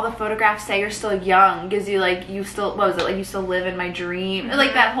on all the photographs say you're still young, gives you like, you still, what was it, like you still live in my dream,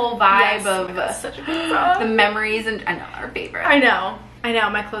 like that whole vibe of such a good song. The memories, and I know, our favorite. I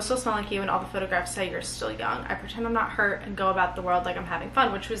know, my clothes still smell like you, and all the photographs say you're still young. I pretend I'm not hurt and go about the world like I'm having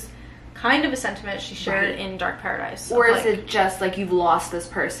fun, which was kind of a sentiment she shared in Dark Paradise. Or is it just like you've lost this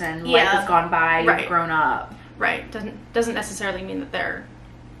person, life has gone by, you've grown up? Right, doesn't necessarily mean that they're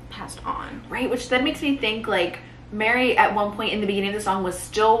passed on. Right, which then makes me think like Mary at one point in the beginning of the song was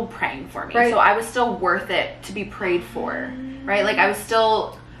still praying for me, so I was still worth it to be prayed for, right? Like I was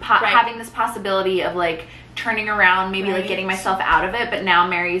still having this possibility of like turning around, maybe like getting myself out of it, but now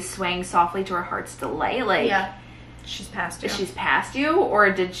Mary's swaying softly to her heart's delight, like she's past you. She's past you,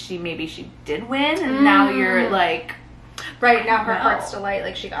 or maybe she did win, and now you're like now her heart's delight,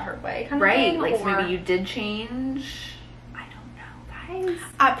 like she got her way, kind of thing, like maybe you did change.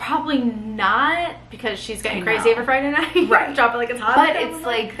 Probably not, because she's getting crazy every Friday night. Right. Drop it like it's hot. But it's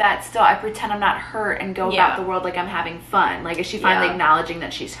like that still, I pretend I'm not hurt and go about the world like I'm having fun. Like, is she finally acknowledging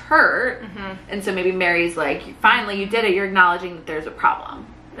that she's hurt? And so maybe Mary's like, finally you did it. You're acknowledging that there's a problem.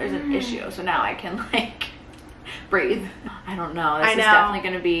 There's an issue. So now I can like breathe. I don't know. This is definitely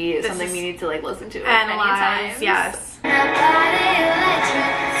going to be something we need to like listen to analyze. Many times. Yes.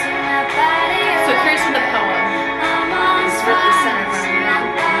 So curious for the poem. It's really centered.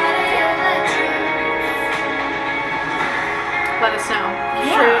 Let us know.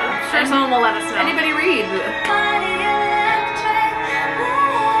 Yeah. Sure someone will let us know. Anybody read?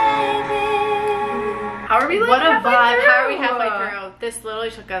 How are we like what a halfway vibe. through? How are we halfway through? This literally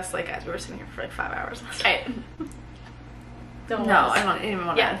took us, like, guys, we were sitting here for like 5 hours last night. I don't even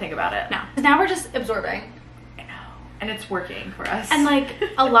want to think about it. No. Now we're just absorbing. I know. And it's working for us. And like,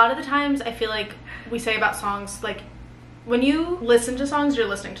 a lot of the times I feel like we say about songs, like, when you listen to songs, you're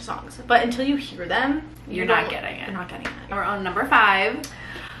listening to songs. But until you hear them, you're not getting it. You're not getting it. We're on number 5,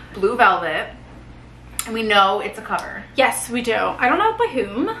 Blue Velvet. And we know it's a cover. Yes, we do. I don't know by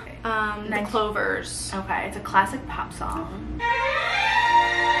whom. The Clovers. Okay, it's a classic pop song. Ooh.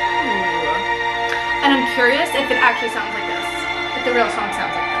 And I'm curious if it actually sounds like this. If the real song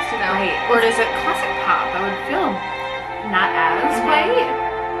sounds like this, you know? Right. Or is it classic pop? I would feel not as white.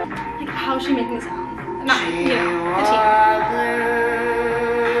 Like, how is she making the sound? Not, you know, the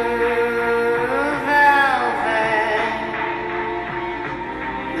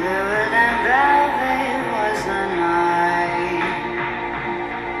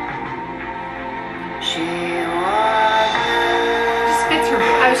Just fits her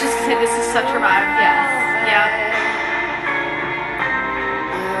voice. I was just gonna say, this is such her vibe. Yes. Yeah.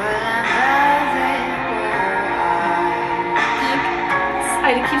 I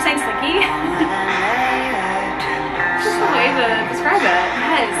keep saying slinky. Just the way to describe it.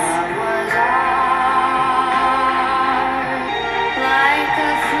 Yes.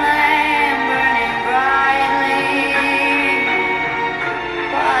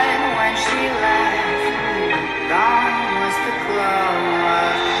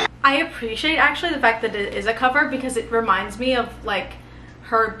 I appreciate actually the fact that it is a cover, because it reminds me of like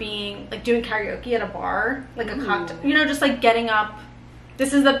her being like doing karaoke at a bar, like a cocktail, you know, just like getting up.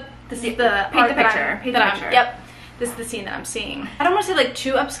 This is the paint the picture. Yep, this is the scene that I'm seeing. I don't want to say like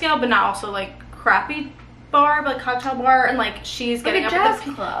too upscale, but not also like crappy bar, but like cocktail bar, and like she's getting like up jazz at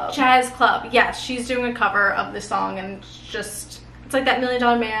the club. Jazz club. Yes, she's doing a cover of this song, and it's like that $1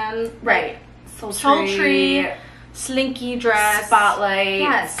 Million Man, right? Sultry, slinky dress, spotlight,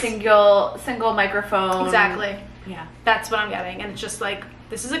 yes, single microphone. Exactly. Yeah, that's what I'm getting, and it's just like,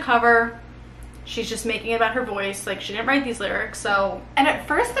 this is a cover. She's just making it about her voice. Like, she didn't write these lyrics, so. And at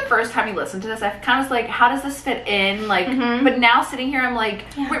first, the first time you listen to this, I kind of was like, how does this fit in? Like, but now sitting here, I'm like,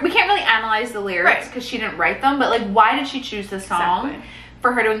 we can't really analyze the lyrics because she didn't write them, but like, why did she choose this song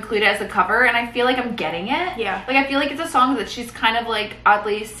for her to include it as a cover? And I feel like I'm getting it. Yeah. Like, I feel like it's a song that she's kind of like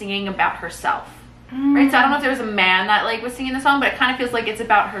oddly singing about herself. Right? So I don't know if there was a man that like was singing the song, but it kind of feels like it's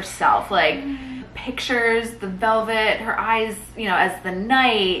about herself. Like, pictures, the velvet, her eyes, you know, as the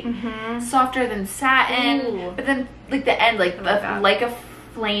night, softer than satin. But then like the end, like like a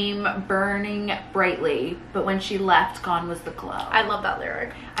flame burning brightly, but when she left, gone was the glow. I love that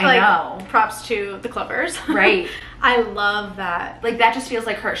lyric. I know. Props to the Clippers. Right. I love that. Like, that just feels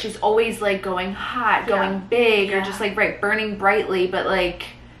like her. She's always like going hot, going big, or just like burning brightly, but like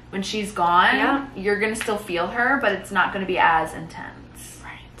when she's gone, you're gonna still feel her, but it's not gonna be as intense.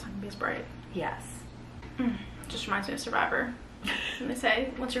 Right. It's not gonna be as bright. Yes. Just reminds me of Survivor. And they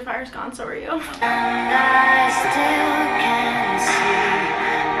say, once your fire's gone, so are you. And I still can see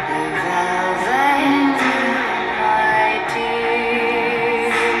the velvet through my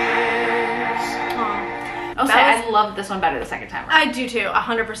tears. I'll say I love this one better the second time around. I do too,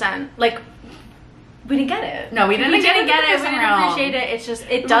 100%. Like, we didn't get it. No, we didn't get it. We didn't appreciate it. It's just,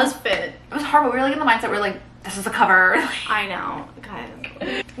 it does fit. It was horrible. We were like in the mindset, we were like, this is a cover. I know. God,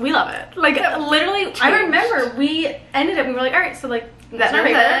 we love it. Like, literally, I remember we ended it, we were like, all right, so like, that's our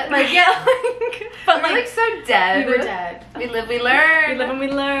favorite. Like, yeah. But like so dead. We were dead. We live, we learn. We live and we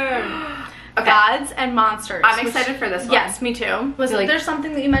learn. Okay. Gods and Monsters. I'm excited for this one. Yes, me too. Was like, there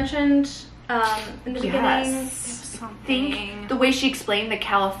something that you mentioned in the beginning? I think the way she explained the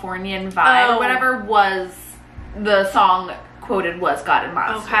Californian vibe or whatever was the song quoted was God and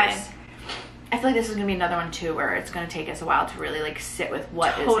Monsters. Okay. I feel like this is going to be another one too where it's going to take us a while to really like sit with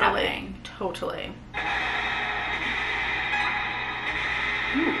what is happening. Totally.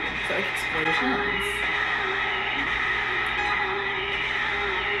 Ooh, so like explosions.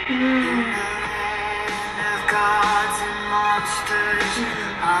 Of gods and monsters,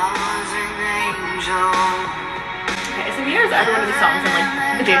 I was an angel. Okay, so here's every one of these songs in like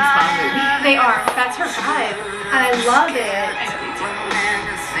the James Bond movie. They are. That's her vibe. And I love it. I know, me too.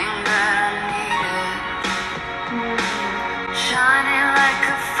 Shining like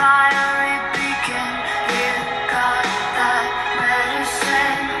a fiery beacon, you got that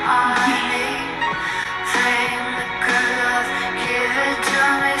medicine I need. Flame the good love, give it to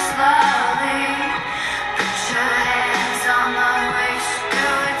me slowly. Put your hands on my waist,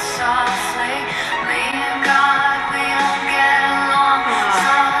 do it softly. Me and God, we don't get along,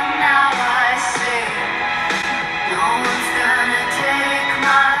 so now I see. No one's gonna take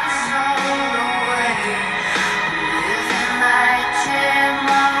my soul away. Living like Jim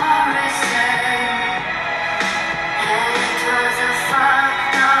Morrison, and it was a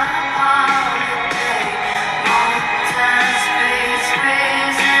fucked up holiday. Mountain space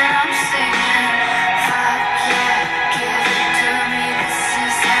crazy, and I'm singing. Fuck yeah, give it to me. This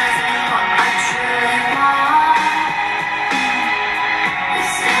is what I truly want.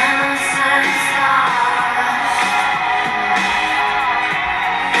 This innocence lost.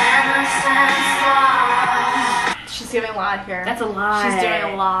 Innocence lost. She's giving a lot here. That's a lot. She's doing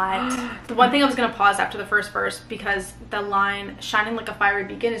a lot. The one thing I was going to pause after the first verse, because the line shining like a fiery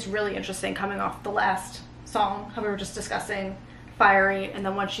beacon is really interesting coming off the last song, how we were just discussing fiery, and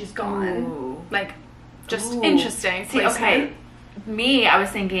then once she's gone, like, just interesting. See, okay, me, I was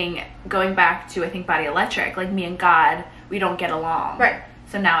thinking, going back to, I think, Body Electric, like, me and God, we don't get along. Right.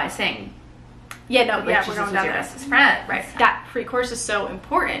 So now I sing. Yeah, no, Like, yeah, Jesus we're going was down your there. bestest friend. Right. That pre-chorus is so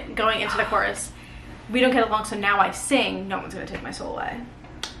important going into the chorus. We don't get along, so now I sing. No one's going to take my soul away.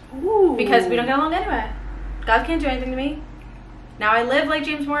 Ooh. Because we don't get along anyway. God can't do anything to me. Now I live like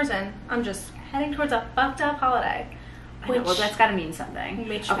James Morrison. I'm just heading towards a fucked up holiday. Well, that's got to mean something.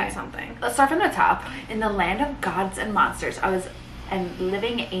 Which means something. Let's start from the top. In the land of gods and monsters, I was a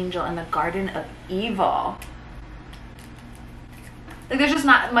living angel in the garden of evil. Like, there's just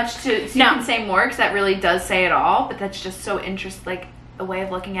not much to... So you can say more, because that really does say it all, but that's just so interesting, like, a way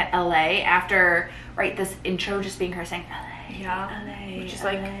of looking at LA after, right, this intro just being her saying LA. Yeah. LA, which is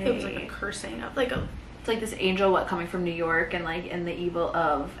like, LA. it was like a cursing of like a... It's like this angel, coming from New York and like in the evil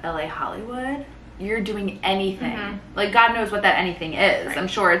of LA Hollywood. You're doing anything. Like, God knows what that anything is. Right. I'm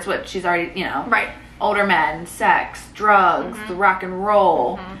sure it's what she's already, you know. Right. Older men, sex, drugs, the rock and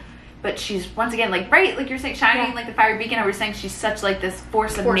roll. But she's, once again, like, bright, like you're saying, shining like the fiery beacon. I was saying she's such like this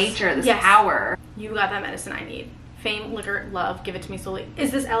force of nature, this power. You got that medicine I need. Fame, liquor, love, give it to me slowly.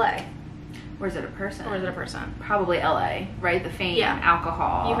 Is this LA? Or is it a person? Or is it a person? Probably LA, right? The fame,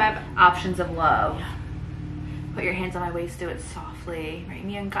 alcohol. You have options of love. Yeah. Put your hands on my waist, do it softly. Right?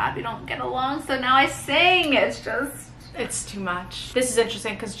 Me and God, we don't get along, so now I sing. It's too much. This is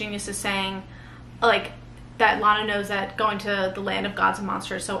interesting because Genius is saying, like, that Lana knows that going to the land of gods and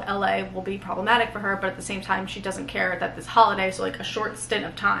monsters, so LA will be problematic for her, but at the same time, she doesn't care that this holiday, so like a short stint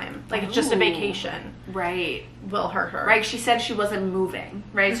of time, like it's just a vacation, right, will hurt her. Right, she said she wasn't moving,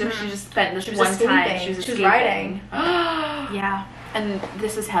 right? So she just spent this one time, she was escaping. Writing. Yeah. And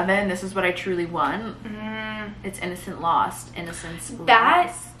this is heaven, this is what I truly want. It's innocent lost, innocence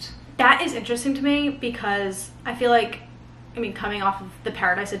lost. That is interesting to me because I feel like, I mean, coming off of the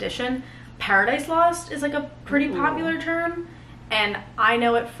Paradise edition, Paradise Lost is like a pretty popular term, and I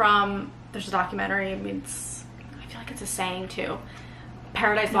know it from, there's a documentary, I mean, I feel like it's a saying too.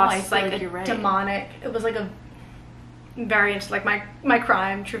 Paradise Lost is like a demonic, it was like a very into like my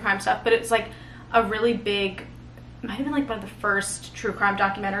crime, true crime stuff, but it's like a really big, it might have been like one of the first true crime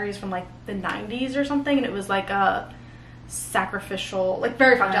documentaries from like the 90s or something, and it was like a sacrificial, like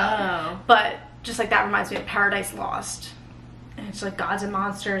very fucked up, but just like that reminds me of Paradise Lost. And it's like gods and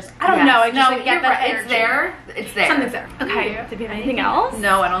monsters. I don't know. I just like, get that energy. It's there. It's there. Something's there. Okay. Yeah. Did we have anything else?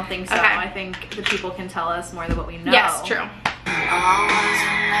 No, I don't think so. Okay. I think the people can tell us more than what we know. Yes, true. I was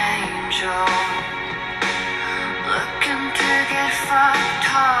an angel, looking to get fucked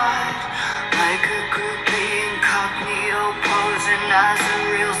hard, like a groupie incognito, posing as a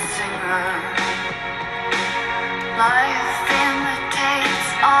real singer. Life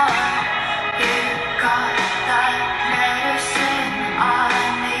imitates art. You got that medicine I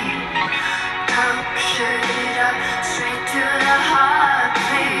need. Dope, shoot it up, straight to the heart,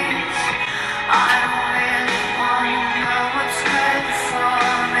 please. I don't really wanna know what's good for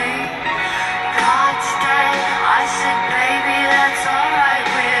me. God's dead, I said, baby, that's alright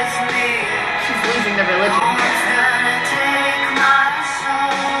with me. She's losing the religion. No one's gonna take my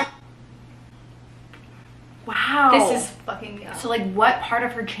soul. Wow. This is fucking me up. So like what part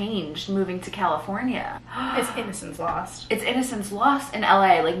of her changed moving to California? It's Innocence Lost. It's Innocence Lost in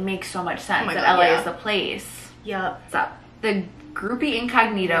LA, like makes so much sense that God, LA is the place. Yep. So the groupie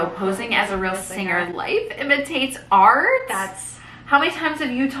incognito posing as a real singer, life imitates art. That's, how many times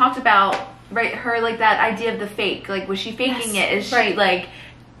have you talked about, right, her, like that idea of the fake? Like, was she faking it? Is she like,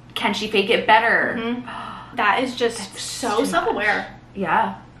 can she fake it better? that is just so self-aware.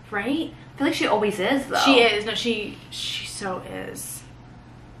 Yeah. Right? I feel like she always is, though. She is. No, she so is.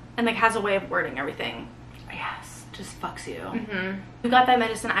 And like has a way of wording everything. Yes. Just fucks you. You got that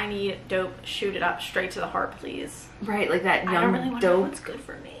medicine I need. Dope. Shoot it up straight to the heart, please. Right, like that young I don't really want to know dope. what's good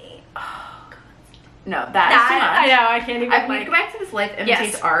for me. No, that's too much. I know. I can't even. I can go back to this life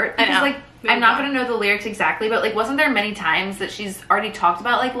imitates art because, like, I'm not gonna know the lyrics exactly, but like, wasn't there many times that she's already talked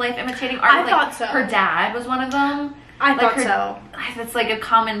about like life imitating art? I thought so. Her dad was one of them. I thought so. That's like a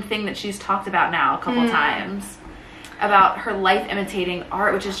common thing that she's talked about now a couple times about her life imitating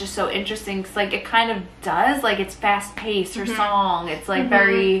art, which is just so interesting. Cause like it kind of does, like it's fast paced. Her song, it's like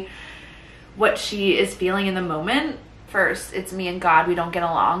very what she is feeling in the moment. First, it's me and God, we don't get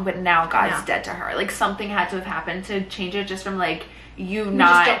along, but now God's dead to her. Like something had to have happened to change it, just from like you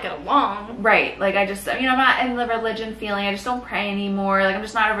not just don't get along. Right. Like I just, you know, I'm not in the religion feeling. I just don't pray anymore. Like I'm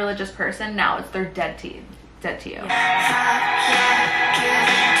just not a religious person. Now it's they're dead to you. Dead to you. This is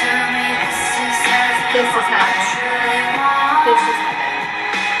heaven. This is heaven.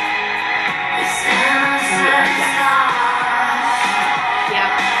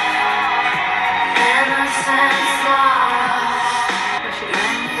 Yep.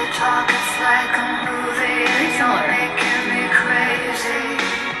 Talk, it's like a movie, you're making me crazy.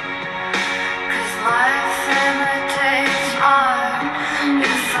 'Cause life imitates art.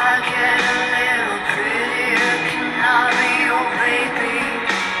 If I get a little prettier, can I be your baby?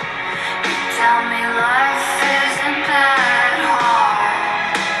 You tell me life isn't that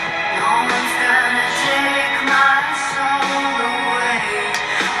hard. No one's gonna take my soul away.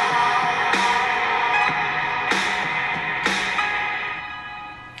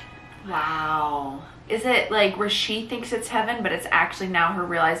 Wow. Is it like where she thinks it's heaven, but it's actually now her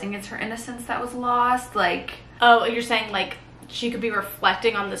realizing it's her innocence that was lost? Like, Oh, you're saying like she could be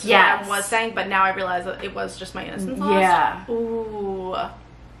reflecting on this Yes. what I was saying, but now I realize that it was just my innocence lost. Yeah. Ooh.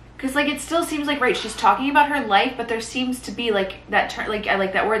 Because, like, it still seems like, right, she's talking about her life, but there seems to be, like, that turn, like, I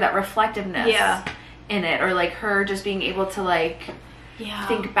like that word, that reflectiveness in it, or, like, her just being able to, like,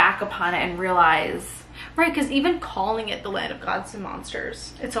 think back upon it and realize. Right, because even calling it the land of gods and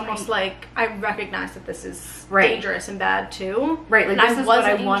monsters, it's almost like I recognize that this is dangerous and bad too. Right, like, this is what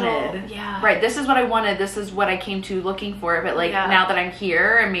I wanted. Yeah. Right, this is what I wanted. This is what I came to looking for. But, like, now that I'm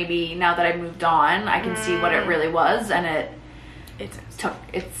here, and maybe now that I've moved on, I can see what it really was, and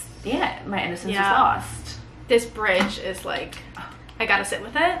my innocence is lost. This bridge is like, I gotta sit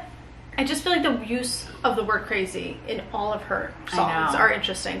with it. I just feel like the use of the word crazy in all of her songs are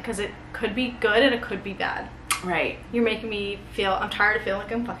interesting because it could be good and it could be bad. Right. You're making me feel, I'm tired of feeling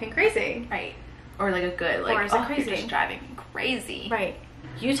like I'm fucking crazy. Right. Or like a good, like, or is it crazy? You're just driving me crazy. Right.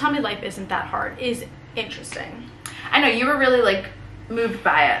 You Tell Me Life Isn't That Hard is interesting. I know, you were really, like, moved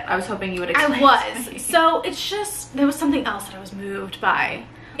by it. I was hoping you would explain. I was. So it's just, there was something else that I was moved by.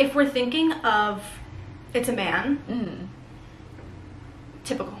 If we're thinking of, it's a man,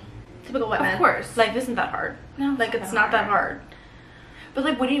 typical white man. Of course. Life isn't that hard. No, like, it's not that hard. But,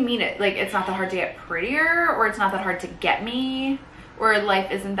 like, what do you mean it? Like, it's not that hard to get prettier? Or it's not that hard to get me? Or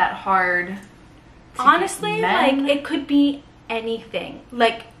life isn't that hard to honestly, get men? like, it could be anything.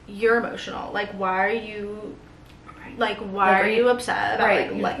 Like, you're emotional. Like, why are you, like, why are you upset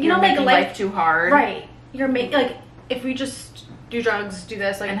about, like, you know, like, life too hard. Right. You're making, like, if we just do drugs, do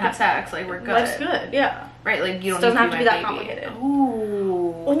this, like, and have sex, like, we're good. Life's good, yeah. Right, like, you don't doesn't need have to be that complicated.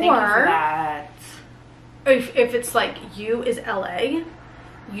 Ooh, or thank you for that. If it's like you is LA,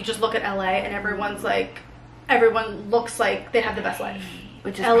 you just look at LA and everyone's like, everyone looks like they have the best life.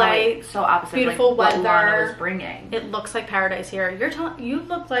 Which is LA, so opposite, beautiful like, weather. what Lana was bringing. It looks like paradise here. You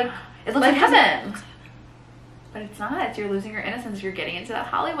look like it looks like heaven. But it's not. You're losing your innocence. You're getting into that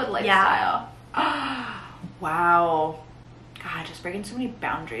Hollywood lifestyle. Yeah. Wow. God, just breaking so many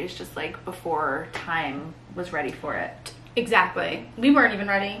boundaries just like before time was ready for it. Exactly. We weren't even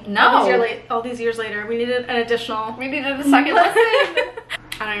ready. No. All these years later, we needed an additional. We needed a second lesson. I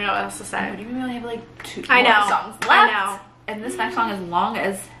don't even know what else to say. What do you mean we only have like 2 I know. more songs left? I know. And this next song is long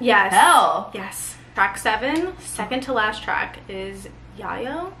as yes. hell. Yes. Track 7, second to last track is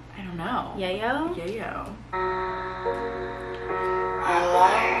Yayo. I don't know. Yayo. Yayo. I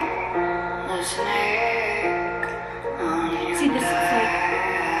like listening. See, this is like,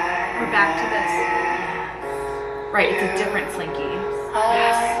 we're back to this. Right, it's a different Slinky.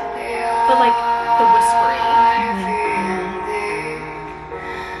 Yes. But like the whispering.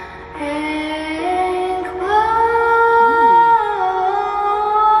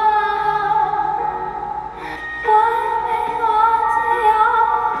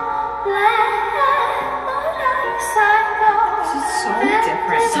 This is so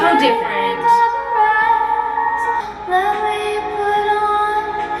different. So different.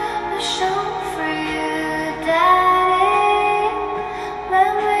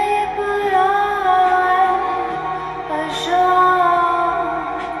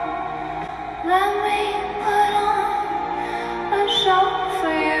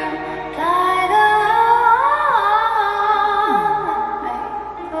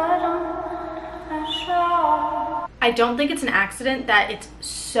 I don't think it's an accident that it's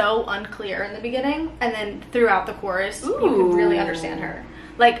so unclear in the beginning and then throughout the chorus you can really understand her.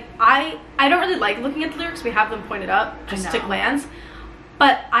 Like I don't really like looking at the lyrics. We have them pointed up just to glance,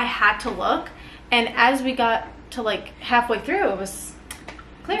 but I had to look, and as we got to like halfway through it was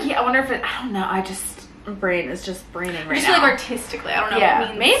clear. Yeah, I wonder if it, I don't know, brain is just braining right just now. Just like artistically, I don't know if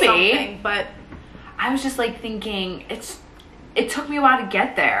it means maybe something, but I was just like thinking it took me a while to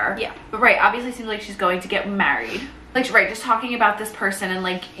get there. Yeah. But right, obviously seems like she's going to get married. Like, right, just talking about this person and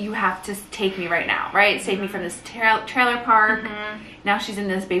like, you have to take me right now, right? Save me from this trailer park. Now she's in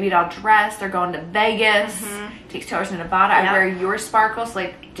this baby doll dress. They're going to Vegas. Takes 2 hours to Nevada. I wear your sparkles.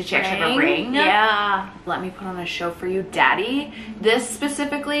 Like, did she actually have a ring? Yeah. Let me put on a show for you, daddy. This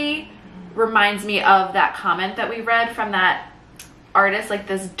specifically reminds me of that comment that we read from that artist, like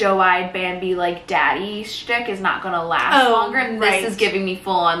this doe-eyed Bambi like daddy shtick is not gonna last longer, and this is giving me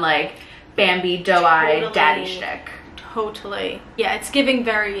full on like Bambi doe-eyed daddy shtick. Totally. Yeah, it's giving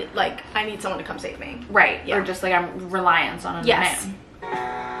very like I need someone to come save me. Right. Yeah. Or just like I'm reliant on a man. Like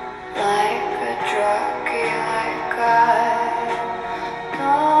a druggie, like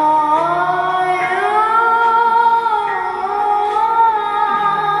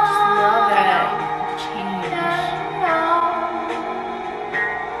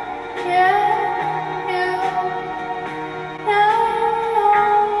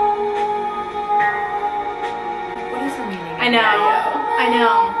I know. from Yayo. I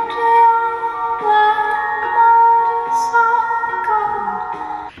know.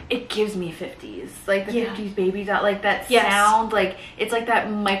 It gives me 50s, like the Yeah. 50s baby doll, like that Yes. sound, like it's like that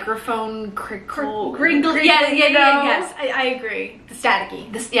microphone crinkle. Yes, I agree. The staticky.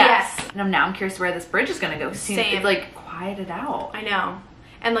 Yes. And now I'm curious where this bridge is gonna go. Same. It's like quieted out. I know.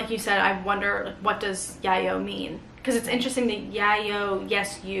 And like you said, I wonder, like, what does yayo mean? Because it's interesting that yayo,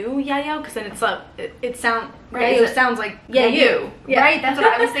 yes you, yayo, because then it's it sounds, Right, yayo sounds like yeah you. Yeah. Right, that's what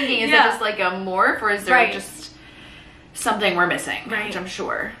I was thinking. Is Yeah. it just like a morph, or is there Right. just something we're missing? Right. Which I'm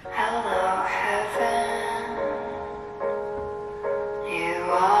sure. Hello, heaven. You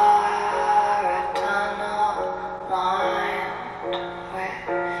are a tunnel lined with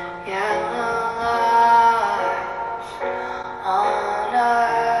yellow lights on a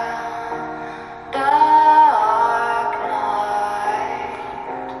dark night.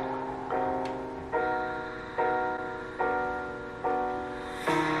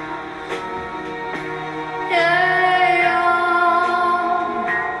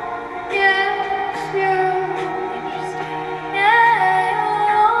 Yes,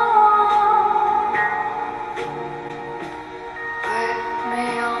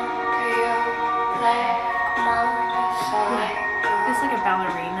 It's like a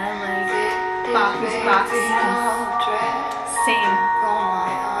ballerina, like Box. Same.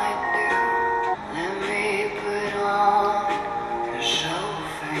 Let me put on a show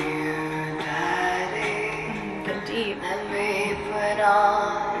for you, Daddy. Good deep. Let me put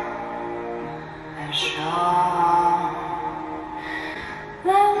on a show.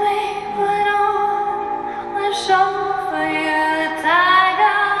 Let me put on a show for you,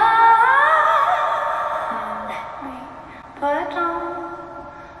 Tiger. Let me put on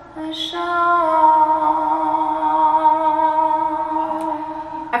a show.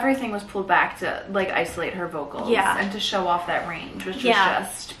 everything was pulled back to like isolate her vocals, Yeah. and to show off that range, which Yeah. was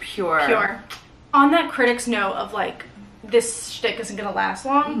just pure. Pure. On that critic's note of like, this shtick isn't gonna last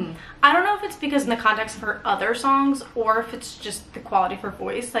long, I don't know if it's because in the context of her other songs or if it's just the quality of her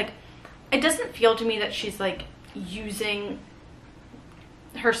voice. Like, it doesn't feel to me that she's like using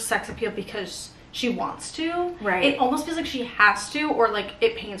her sex appeal because she wants to. Right. It almost feels like she has to, or like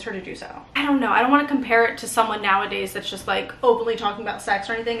it pains her to do so. I don't know. I don't want to compare it to someone nowadays that's just like openly talking about sex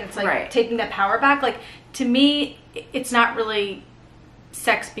or anything. It's like Right. taking that power back. Like, to me, it's not really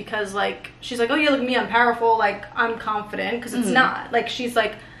sex because like she's like, oh yeah, look at me, I'm powerful, like I'm confident, because it's not. Like, she's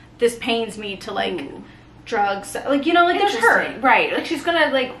like, this pains me to like drugs, like, you know, like there's her. Interesting. Right. Like she's gonna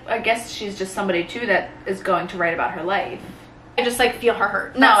like, I guess she's just somebody too that is going to write about her life. I just like feel her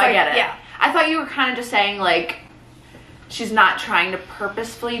hurt. No, That's, I like, get it. Yeah. I thought you were kind of just saying like she's not trying to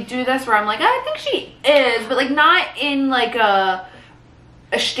purposefully do this, where I'm like, I think she is, but like not in like a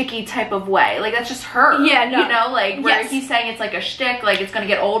shticky type of way. Like that's just her. Yeah, no. You know, like where Yes. he's saying it's like a shtick, like it's gonna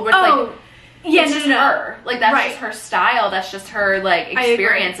get old, where it's Oh, like yeah, it's no, just no, no. her. Like that's Right. just her style. That's just her like I agree.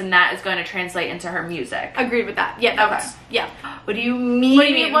 experience, and that is going to translate into her music. Agreed with that. Yeah, that Okay. was, yeah. What do you mean? What do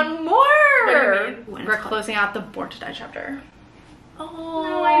you mean? One more. What do you mean? When We're it's closing out the Born to Die chapter. Oh,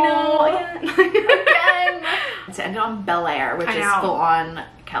 Oh, I know. Again. It's ended on Bel Air, which I is know. full on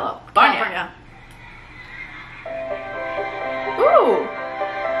California. California. Ooh,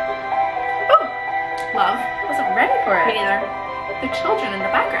 Love. wasn't ready for Me it. neither. The children in the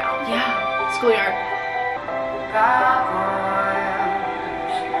background. Yeah. Schoolyard.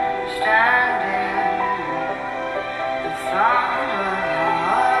 Gargoyles standing in front of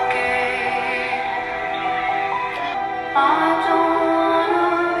our gate. I don't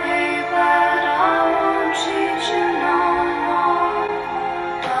wanna be bad, I won't cheat you no more.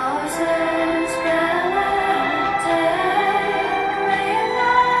 Roses better take me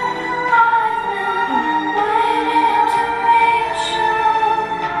back. I've been waiting to meet you.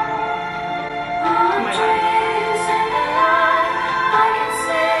 Oh my God.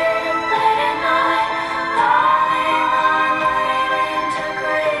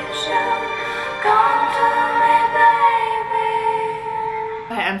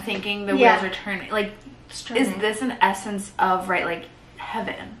 Okay, I'm thinking the Yeah. wheels are turning. Like, is this an essence of, right, like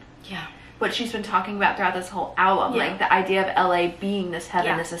heaven? Yeah. What she's been talking about throughout this whole album, Yeah. like the idea of LA being this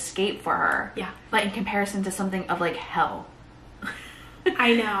heaven, Yeah. this escape for her. Yeah. But in comparison to something of like hell.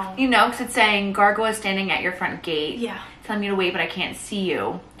 I know. You know, because it's saying gargoyle is standing at your front gate, Yeah. telling me to wait, but I can't see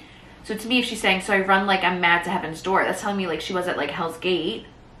you. So to me, if she's saying, so I run like I'm mad to heaven's door, that's telling me like she was at like Hell's Gate,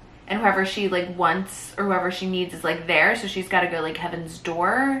 and whoever she like wants or whoever she needs is like there, so she's got to go like heaven's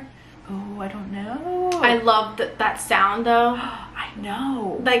door. Oh, I don't know. I love that sound though. I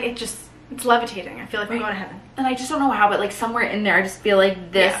know. Like, it's levitating. I feel like I'm going to heaven. And I just don't know how, but like somewhere in there, I just feel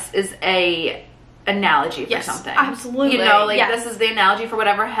like this is a analogy for Yes, something. absolutely. You know, like Yes. this is the analogy for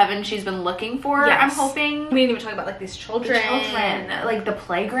whatever heaven she's been looking for. Yes. I'm hoping. We didn't even talk about like these children. The children, like the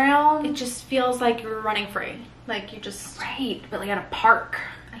playground. It just feels like you're running free. Like you just Right, but like at a park.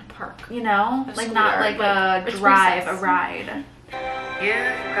 at a park. You know, A like not scooter, like a rich drive, princess. a ride.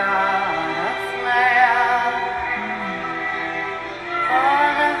 You've got a flair for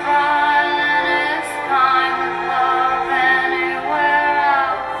the violentest kind of love anywhere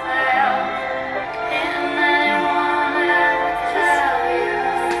out there. And anyone ever tell you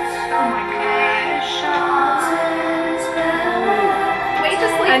Oh my God. Wait,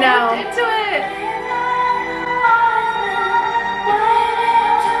 just like I know. looked into it.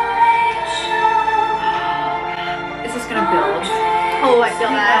 Is this gonna build? Oh, I feel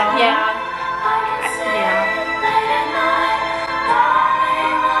that. Yeah. Yeah.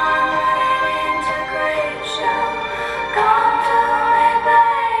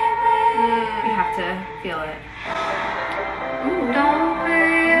 We have to feel it. Don't be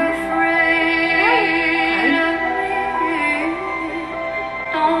afraid of me.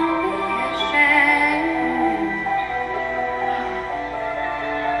 Don't be ashamed.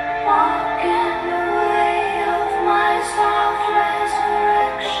 Walk in the way of my soft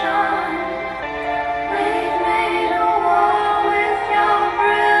resurrection. Lead me to war with your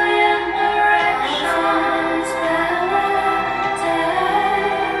brilliant directions.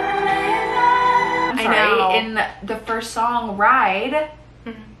 I'm I sorry. know. In the first song, "Ride,"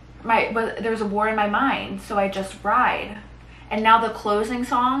 Mhm. there was a war in my mind, so I just ride. And now the closing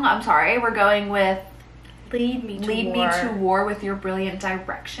song, I'm sorry, we're going with Lead me to "Lead war. me to war with your brilliant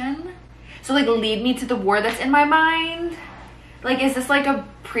direction." So like, lead me to the war that's in my mind. Like, is this like a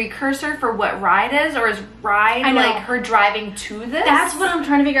precursor for what "Ride" is, or is "Ride" I know. like her driving to this? That's what I'm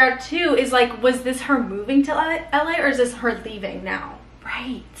trying to figure out too. Is like, was this her moving to LA or is this her leaving now?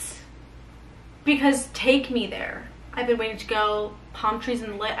 Right. Because take me there. I've been waiting to go. Palm trees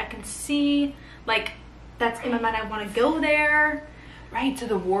and lit. I can see. Like, that's in my mind. I want to go there. Right, to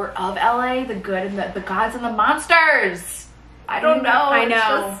the war of LA, the good and the gods and the monsters. I don't know. I It's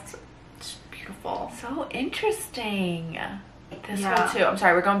know. just It's beautiful. so interesting. This Yeah. one too. I'm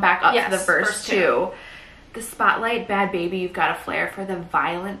sorry, we're going back up Yes, to the verse verse 2. The spotlight, bad baby, you've got a flair for the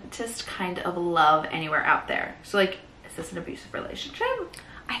violentest kind of love anywhere out there. So like, is this an abusive relationship?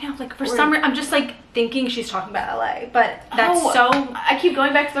 I know. Like for some reason, I'm just like thinking she's talking about LA, but that's Oh, so. I keep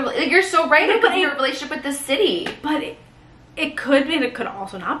going back to the. Like, you're so right. No, It could but be it- a relationship with the city. But it could be, and it could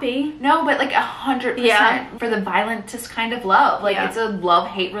also not be. No, but like 100% Yeah. for the violentest kind of love. Like Yeah. it's a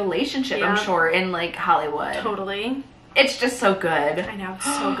love-hate relationship, I'm Yeah. sure, in like Hollywood. Totally. It's just so good. I know.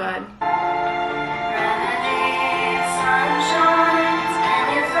 It's so good.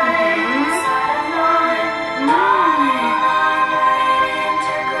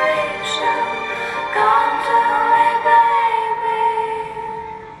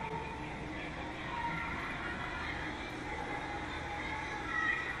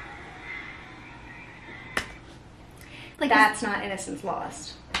 Like That's not Innocence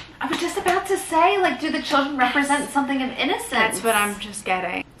Lost. I was just about to say, like, do the children represent something of innocence? That's what I'm just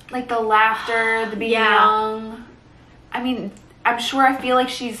getting. like the laughter, the being Yeah. young. I mean, I'm sure I feel like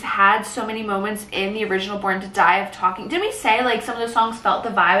she's had so many moments in the original Born to Die of talking. Didn't we say like some of the songs felt the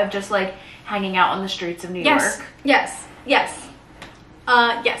vibe of just like hanging out on the streets of New Yes. York? Yes. Yes.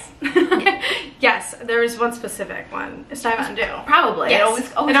 Yes. Yes. There is one specific one. It's Time Mountain Dew. Probably. Yes. It always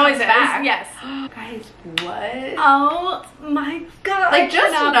It comes always is. back. Yes. Guys, what? Oh my god. Like,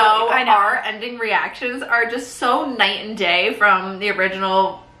 just I know I know. our ending reactions are just so night and day from the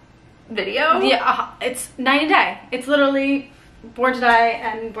original video. Yeah, it's night and day. It's literally Born to Die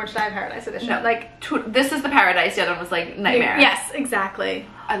and Born to Die Paradise Edition. No, Like, this is the Paradise. The other one was like Nightmare. yes, exactly.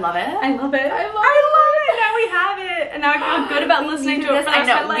 I love it. I love it. I love it. Now we have it, and now I feel good about listening to it this. for the I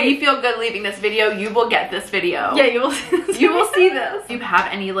rest of know. my We life. feel good leaving this video. You will get this video. Yeah, you will. See this. You will see this. Do you have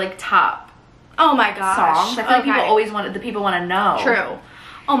any like top Oh my gosh. songs? I feel like people Okay. always want. The people want to know. True.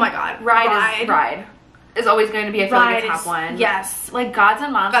 Oh my god. Ride is always going to be, I feel like, a Ride top is- one. yes. Like Gods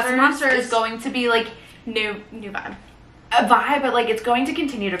and Monsters, Gods and Monsters. is going to be like New vibe. a vibe, but like it's going to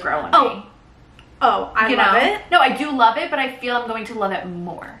continue to grow on Oh, me. Oh, I You love know? it. No, I do love it, but I feel I'm going to love it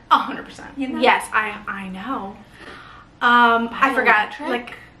more. 100%. You know? Yes, I know. I forgot. Electric?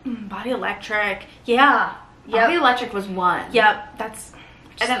 Like Body Electric. Yeah. Body Yep. Electric was one. Yep. That's.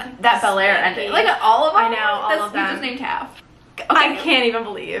 And then that Bel Air spanky. ending. Like all of them. I know, all That's- of them. You just named half. I can't even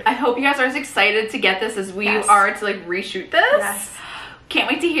believe. I hope you guys are as excited to get this as we Yes. are to like reshoot this. Yes. Can't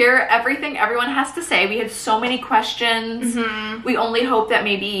wait to hear everything everyone has to say. We had so many questions. We only hope that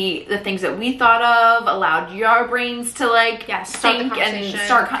maybe the things that we thought of allowed your brains to like think and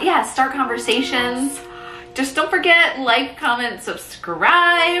start conversations. Just don't forget, like, comment,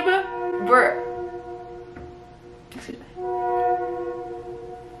 subscribe.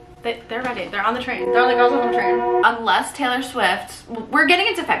 They're ready. They're on the train. They're the girls on the train. Unless Taylor Swift, we're getting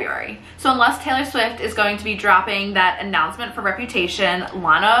into February. So unless Taylor Swift is going to be dropping that announcement for Reputation,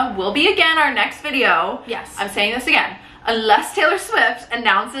 Lana will be again our next video. Yes. I'm saying this again. Unless Taylor Swift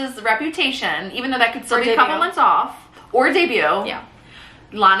announces Reputation, even though that could still be a couple months off, or debut. Yeah.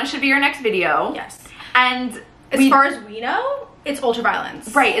 Lana should be your next video. Yes. And as far as we know, it's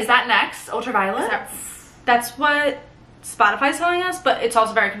Ultraviolence. Right. Is that next? Ultraviolet? That's what Spotify's telling us, but it's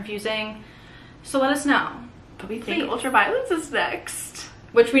also very confusing. So let us know. But we think Ultraviolence is next.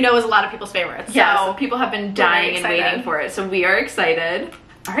 Which we know is a lot of people's favorites. Yeah, so people have been dying and waiting for it. So we are excited.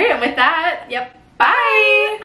 All right, and with that, yep. Bye.